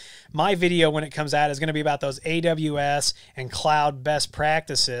video. My video, when it comes out, is going to be about those AWS and cloud best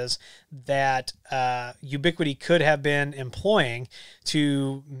practices that Ubiquiti could have been employing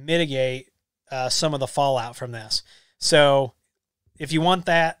to mitigate some of the fallout from this. So if you want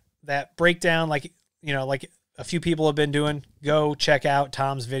that breakdown, like a few people have been doing, go check out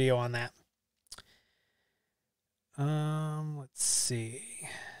Tom's video on that. Let's see.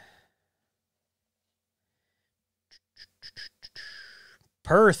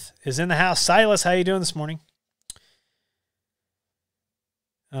 Perth is in the house. Silas, how you doing this morning?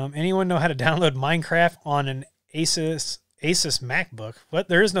 Anyone know how to download Minecraft on an Asus MacBook? What?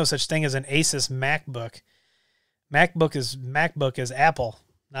 There is no such thing as an Asus MacBook. MacBook is Apple,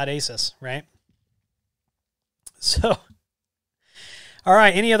 not Asus, right? So, all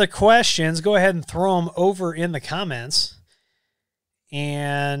right. Any other questions? Go ahead and throw them over in the comments.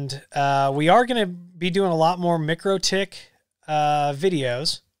 And we are going to be doing a lot more MikroTik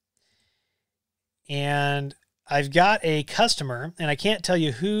videos, and I've got a customer, and I can't tell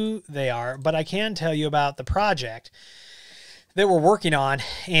you who they are, but I can tell you about the project that we're working on.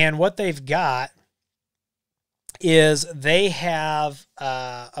 And what they've got is they have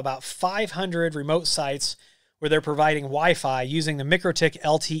about 500 remote sites where they're providing Wi-Fi using the MikroTik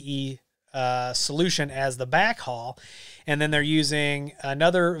LTE solution as the backhaul, and then they're using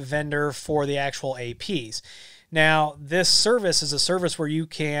another vendor for the actual APs. Now, this service is a service where you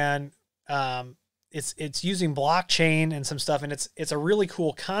can, it's using blockchain and some stuff, and it's a really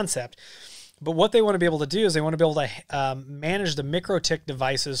cool concept. But what they want to be able to do is they want to be able to manage the MikroTik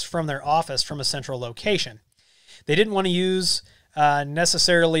devices from their office from a central location. They didn't want to use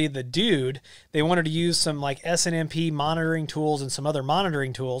necessarily the Dude. They wanted to use some like SNMP monitoring tools and some other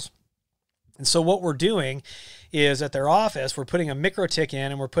monitoring tools. And so what we're doing is at their office, we're putting a MikroTik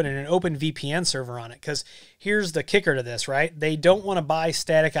in and we're putting an open VPN server on it. Because here's the kicker to this, right? They don't want to buy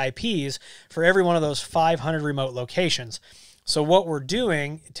static IPs for every one of those 500 remote locations. So what we're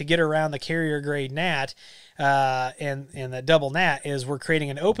doing to get around the carrier grade NAT and the double NAT is we're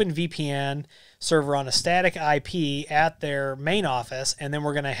creating an open VPN server on a static IP at their main office. And then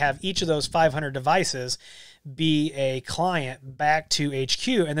we're going to have each of those 500 devices be a client back to HQ,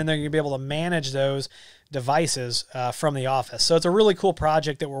 and then they're going to be able to manage those devices from the office. So it's a really cool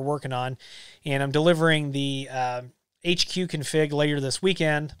project that we're working on, and I'm delivering the HQ config later this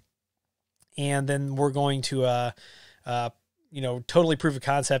weekend, and then we're going to totally prove a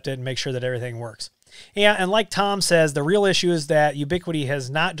concept and make sure that everything works. Yeah, and like Tom says, the real issue is that Ubiquiti has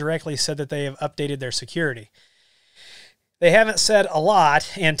not directly said that they have updated their security. They haven't said a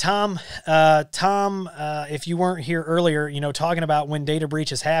lot, and Tom, if you weren't here earlier, talking about when data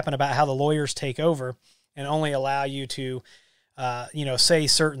breaches happen, about how the lawyers take over and only allow you to, say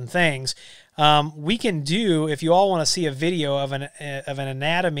certain things. We can do, if you all want to see a video of an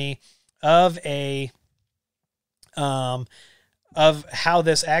anatomy of of how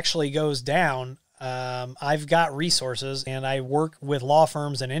this actually goes down. I've got resources, and I work with law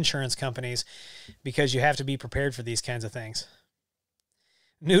firms and insurance companies because you have to be prepared for these kinds of things.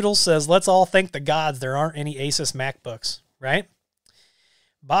 Noodles says, let's all thank the gods there aren't any Asus MacBooks, right?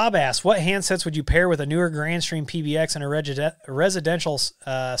 Bob asks, what handsets would you pair with a newer Grandstream PBX in a residential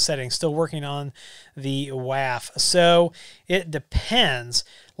setting? Still working on the WAF. So it depends.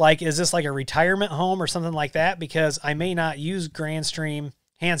 Like, is this like a retirement home or something like that? Because I may not use Grandstream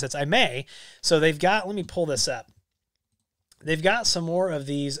handsets. I may. So they've got, let me pull this up. They've got some more of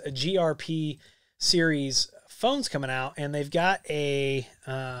these GRP series phones coming out, and they've got a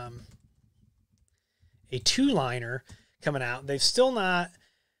two-liner coming out. They've still not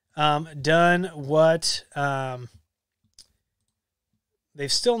done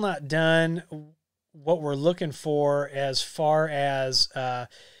what we're looking for as far as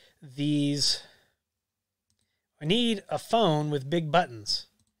these. I need a phone with big buttons,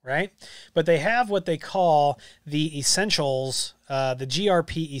 right? But they have what they call the Essentials, the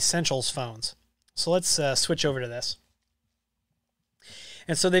GRP Essentials phones. So let's switch over to this.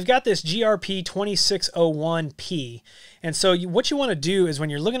 And so they've got this GRP 2601P. And so what you want to do is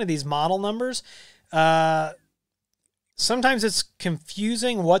when you're looking at these model numbers, sometimes it's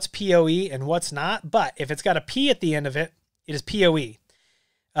confusing what's PoE and what's not. But if it's got a P at the end of it, it is PoE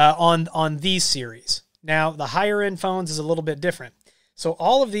on these series. Now, the higher end phones is a little bit different. So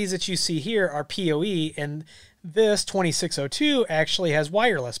all of these that you see here are PoE, and this 2602 actually has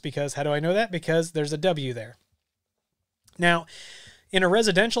wireless because, how do I know that? Because there's a W there. Now, in a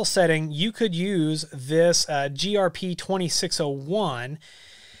residential setting, you could use this GRP 2601.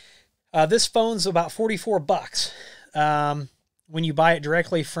 This phone's about $44 when you buy it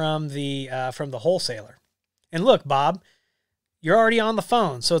directly from the wholesaler. And look, Bob, you're already on the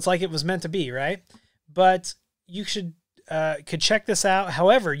phone, so it's like it was meant to be, right? But you could check this out.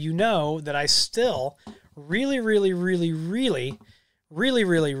 However, you know that I still really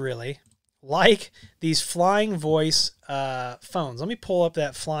like these Flying Voice phones. Let me pull up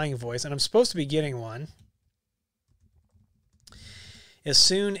that Flying Voice, and I'm supposed to be getting one as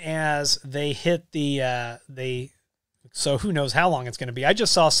soon as they hit the so who knows how long it's going to be. I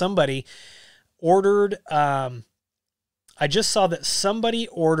just saw somebody ordered I just saw that somebody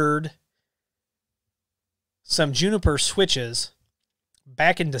ordered some Juniper switches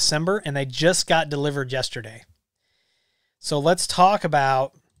back in December, and they just got delivered yesterday. So let's talk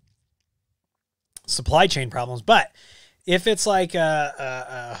about supply chain problems. But if it's like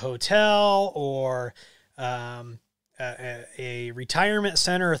a hotel or a retirement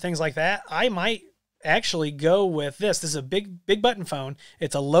center or things like that, I might actually go with this. This is a big button phone.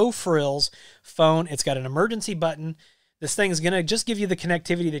 It's a low frills phone. It's got an emergency button. This thing is going to just give you the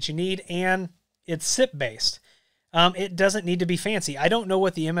connectivity that you need, and it's SIP based. It doesn't need to be fancy. I don't know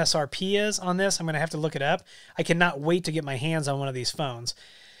what the MSRP is on this. I'm going to have to look it up. I cannot wait to get my hands on one of these phones.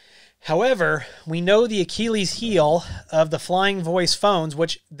 However, we know the Achilles heel of the Flying Voice phones,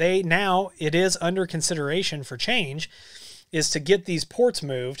 which it is under consideration for change, is to get these ports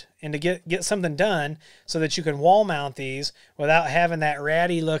moved and to get something done so that you can wall mount these without having that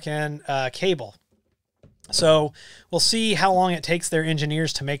ratty looking cable. So we'll see how long it takes their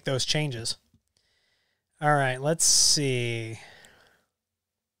engineers to make those changes. All right, let's see.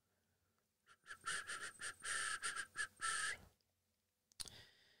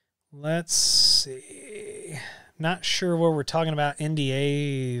 Let's see. Not sure where we're talking about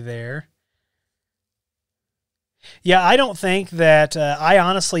NDA there. Yeah, I don't think that, I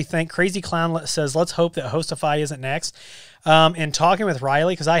honestly think Crazy Clown says, let's hope that Hostify isn't next. And talking with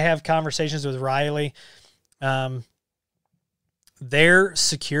Riley, because I have conversations with Riley, their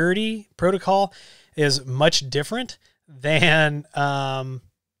security protocol is much different than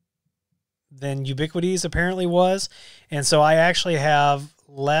Ubiquiti's apparently was. And so I actually have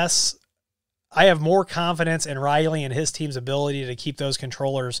more confidence in Riley and his team's ability to keep those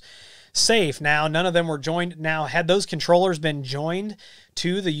controllers safe. Now, none of them were joined. Now, had those controllers been joined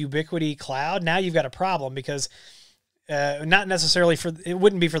to the Ubiquiti cloud, now you've got a problem because not necessarily it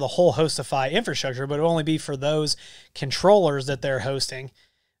wouldn't be for the whole Hostify infrastructure, but it would only be for those controllers that they're hosting,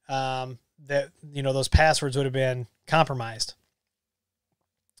 that, those passwords would have been compromised.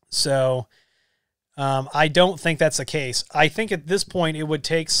 So I don't think that's the case. I think at this point it would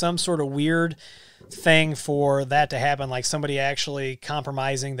take some sort of weird thing for that to happen, like somebody actually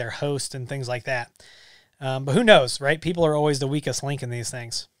compromising their host and things like that. But who knows, right? People are always the weakest link in these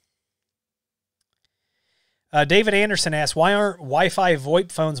things. David Anderson asks, why aren't Wi-Fi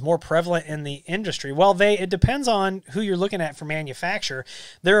VoIP phones more prevalent in the industry? Well, it depends on who you're looking at for manufacturer.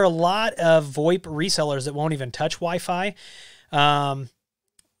 There are a lot of VoIP resellers that won't even touch Wi-Fi.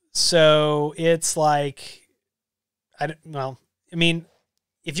 So it's like, if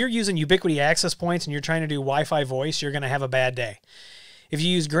you're using Ubiquiti access points and you're trying to do Wi-Fi voice, you're going to have a bad day. If you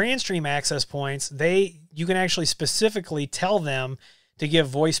use Grandstream access points, you can actually specifically tell them to give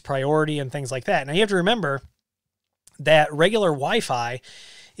voice priority and things like that. Now you have to remember that regular Wi-Fi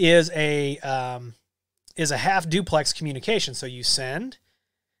is a half duplex communication. So you send,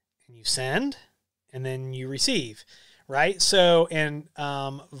 and then you receive, right? So, and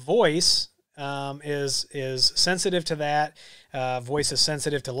voice is sensitive to that. Voice is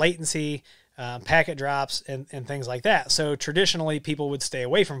sensitive to latency, packet drops, and things like that. So traditionally, people would stay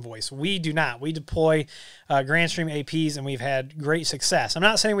away from voice. We do not. We deploy Grandstream APs, and we've had great success. I'm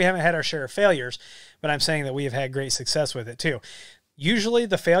not saying we haven't had our share of failures, but I'm saying that we have had great success with it too. Usually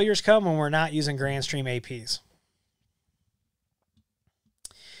the failures come when we're not using Grandstream APs.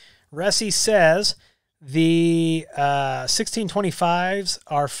 Ressi says The 1625s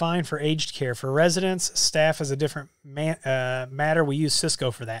are fine for aged care. For residents, staff is a different matter. We use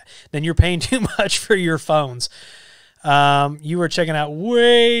Cisco for that. Then you're paying too much for your phones. You were checking out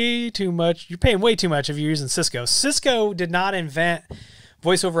way too much. You're paying way too much if you're using Cisco. Cisco did not invent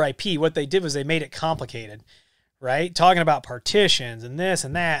voice over IP. What they did was they made it complicated, right? Talking about partitions and this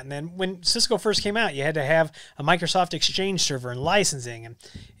and that. And then when Cisco first came out, you had to have a Microsoft Exchange server and licensing. And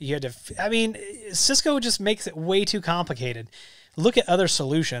you had to, I mean, Cisco just makes it way too complicated. Look at other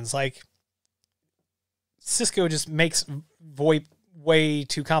solutions. Like Cisco just makes VoIP way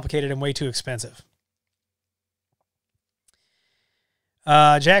too complicated and way too expensive.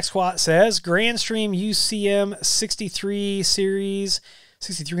 Jack Squat says, Grandstream UCM 63 series,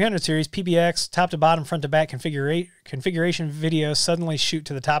 6300 series, PBX, top to bottom, front to back configuration video suddenly shoot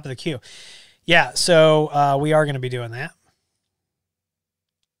to the top of the queue. Yeah, so we are going to be doing that.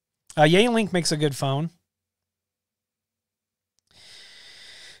 Yealink makes a good phone.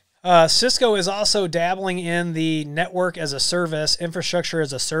 Cisco is also dabbling in the network as a service, infrastructure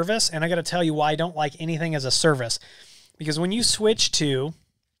as a service, and I got to tell you why I don't like anything as a service. Because when you switch to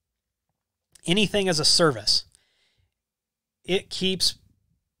anything as a service, it keeps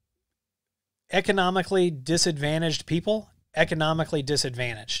economically disadvantaged people economically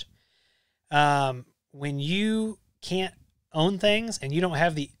disadvantaged. When you can't own things and you don't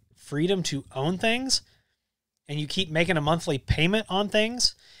have the freedom to own things and you keep making a monthly payment on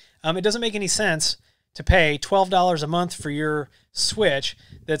things, it doesn't make any sense to pay $12 a month for your Switch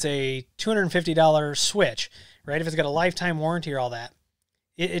that's a $250 Switch, right? If it's got a lifetime warranty or all that,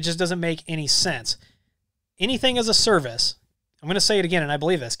 it just doesn't make any sense. Anything as a service, I'm going to say it again, and I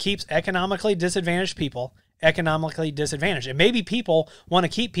believe this, keeps economically disadvantaged people economically disadvantaged. And maybe people want to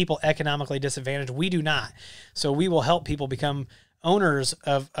keep people economically disadvantaged. We do not. So we will help people become owners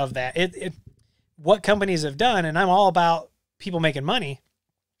of that. What companies have done, and I'm all about people making money,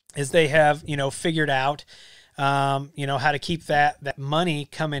 is they have, figured out, how to keep that money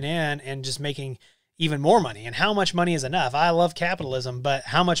coming in and just making even more money. And how much money is enough? I love capitalism, but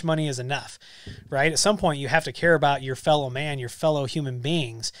how much money is enough, right? At some point, you have to care about your fellow man, your fellow human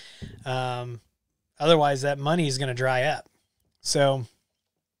beings. Otherwise, that money is going to dry up. So,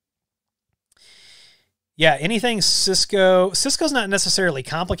 yeah, anything Cisco. Cisco's not necessarily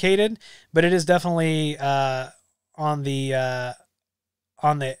complicated, but it is definitely on the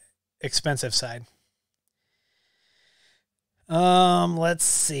expensive side. Let's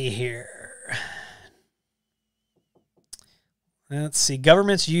see here. Let's see.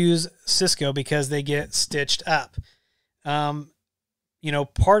 Governments use Cisco because they get stitched up.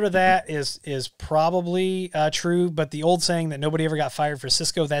 Part of that is probably true, but the old saying that nobody ever got fired for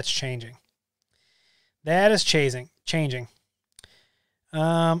Cisco, that's changing. That is changing.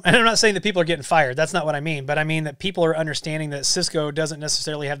 And I'm not saying that people are getting fired. That's not what I mean. But I mean that people are understanding that Cisco doesn't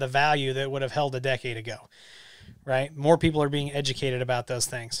necessarily have the value that it would have held a decade ago, right? More people are being educated about those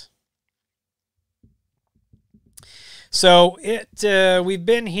things. So we've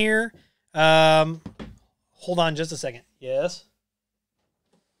been here. Hold on just a second. Yes.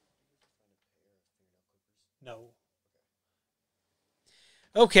 No.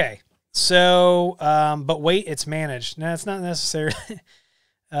 Okay. So, but wait, it's managed. No, it's not necessarily.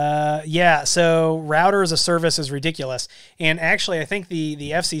 Yeah. So router as a service is ridiculous. And actually, I think the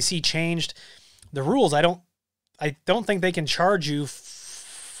FCC changed the rules. I don't think they can charge you.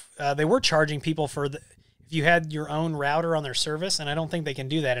 They were charging people for if you had your own router on their service, and I don't think they can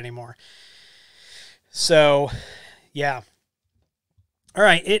do that anymore. So, yeah. All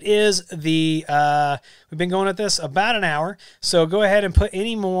right, it is we've been going at this about an hour, so go ahead and put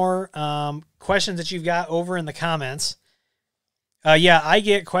any more questions that you've got over in the comments. Yeah, I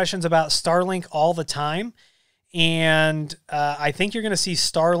get questions about Starlink all the time, and I think you're going to see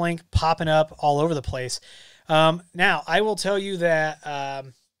Starlink popping up all over the place. Now, I will tell you that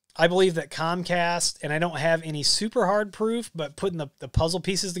I believe that Comcast, and I don't have any super hard proof, but putting the puzzle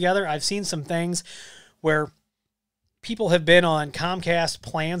pieces together, I've seen some things where people have been on Comcast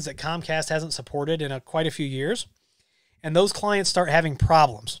plans that Comcast hasn't supported in quite a few years, and those clients start having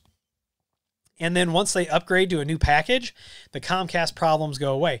problems. And then once they upgrade to a new package, the Comcast problems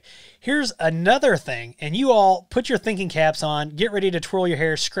go away. Here's another thing, and you all put your thinking caps on, get ready to twirl your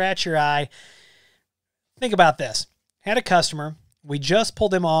hair, scratch your eye. Think about this. Had a customer. We just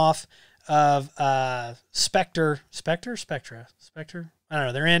pulled him off of Spectra. I don't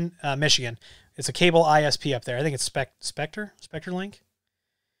know. They're in Michigan. It's a cable ISP up there. I think it's SpectraLink.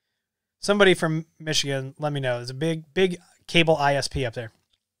 Somebody from Michigan, let me know. There's a big cable ISP up there.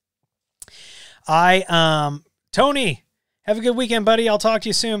 Tony, have a good weekend, buddy. I'll talk to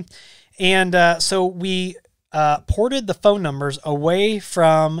you soon. And so we ported the phone numbers away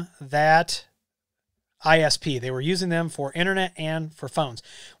from that ISP. They were using them for internet and for phones.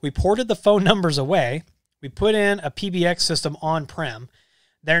 We ported the phone numbers away. We put in a PBX system on-prem.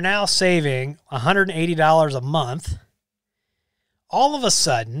 They're now saving $180 a month. All of a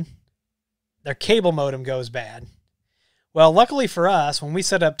sudden, their cable modem goes bad. Well, luckily for us, when we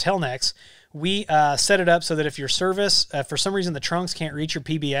set up Telnex, we set it up so that if your service, for some reason the trunks can't reach your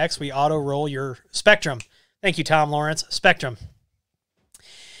PBX, we auto-roll your Spectrum. Thank you, Tom Lawrence. Spectrum.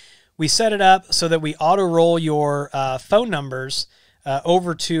 We set it up so that we auto-roll your phone numbers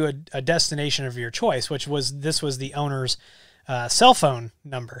over to a destination of your choice, which was, this was the owner's cell phone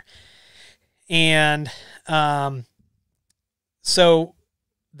number. And so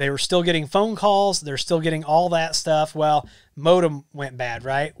they were still getting phone calls. They're still getting all that stuff. Well, modem went bad,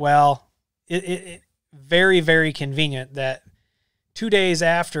 right? Well, it very, very convenient that 2 days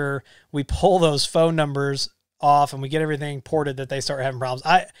after we pull those phone numbers off and we get everything ported, that they start having problems.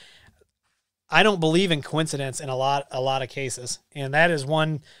 I don't believe in coincidence in a lot of cases. And that is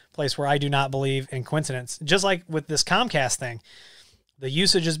one place where I do not believe in coincidence. Just like with this Comcast thing, the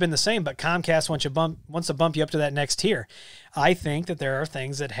usage has been the same, but Comcast wants to bump you up to that next tier. I think that there are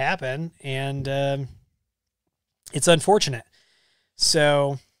things that happen, and it's unfortunate.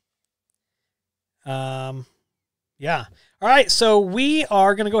 So, yeah. All right, so we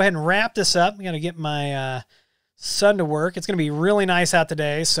are going to go ahead and wrap this up. I'm going to get my son to work. It's going to be really nice out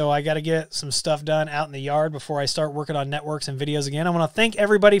today, so I got to get some stuff done out in the yard before I start working on networks and videos again. I want to thank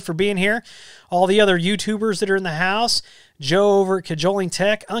everybody for being here, all the other YouTubers that are in the house, Joe over at Cajoling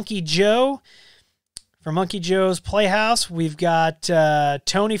Tech, Unky Joe from Unky Joe's Playhouse. We've got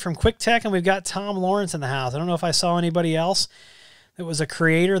Tony from Quick Tech, and we've got Tom Lawrence in the house. I don't know if I saw anybody else that was a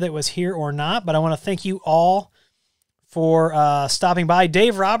creator that was here or not, but I want to thank you all for stopping by.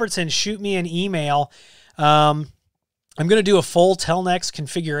 Dave Robertson, shoot me an email. I'm going to do a full Telnex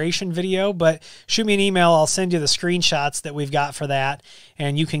configuration video, but shoot me an email. I'll send you the screenshots that we've got for that,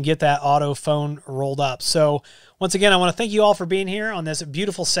 and you can get that auto phone rolled up. So once again, I want to thank you all for being here on this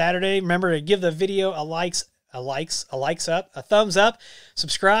beautiful Saturday. Remember to give the video a thumbs up,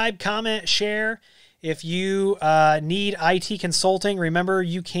 subscribe, comment, share. If you need IT consulting, remember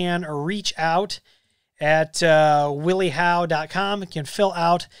you can reach out at williehowe.com. You can fill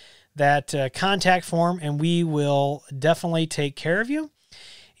out that contact form, and we will definitely take care of you.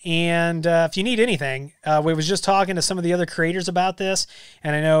 And if you need anything, we was just talking to some of the other creators about this,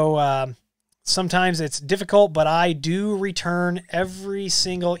 and I know sometimes it's difficult, but I do return every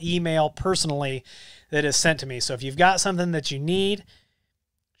single email personally that is sent to me. So if you've got something that you need,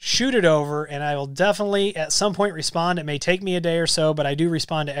 shoot it over, and I will definitely at some point respond. It may take me a day or so, but I do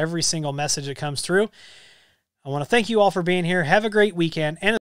respond to every single message that comes through. I want to thank you all for being here. Have a great weekend. And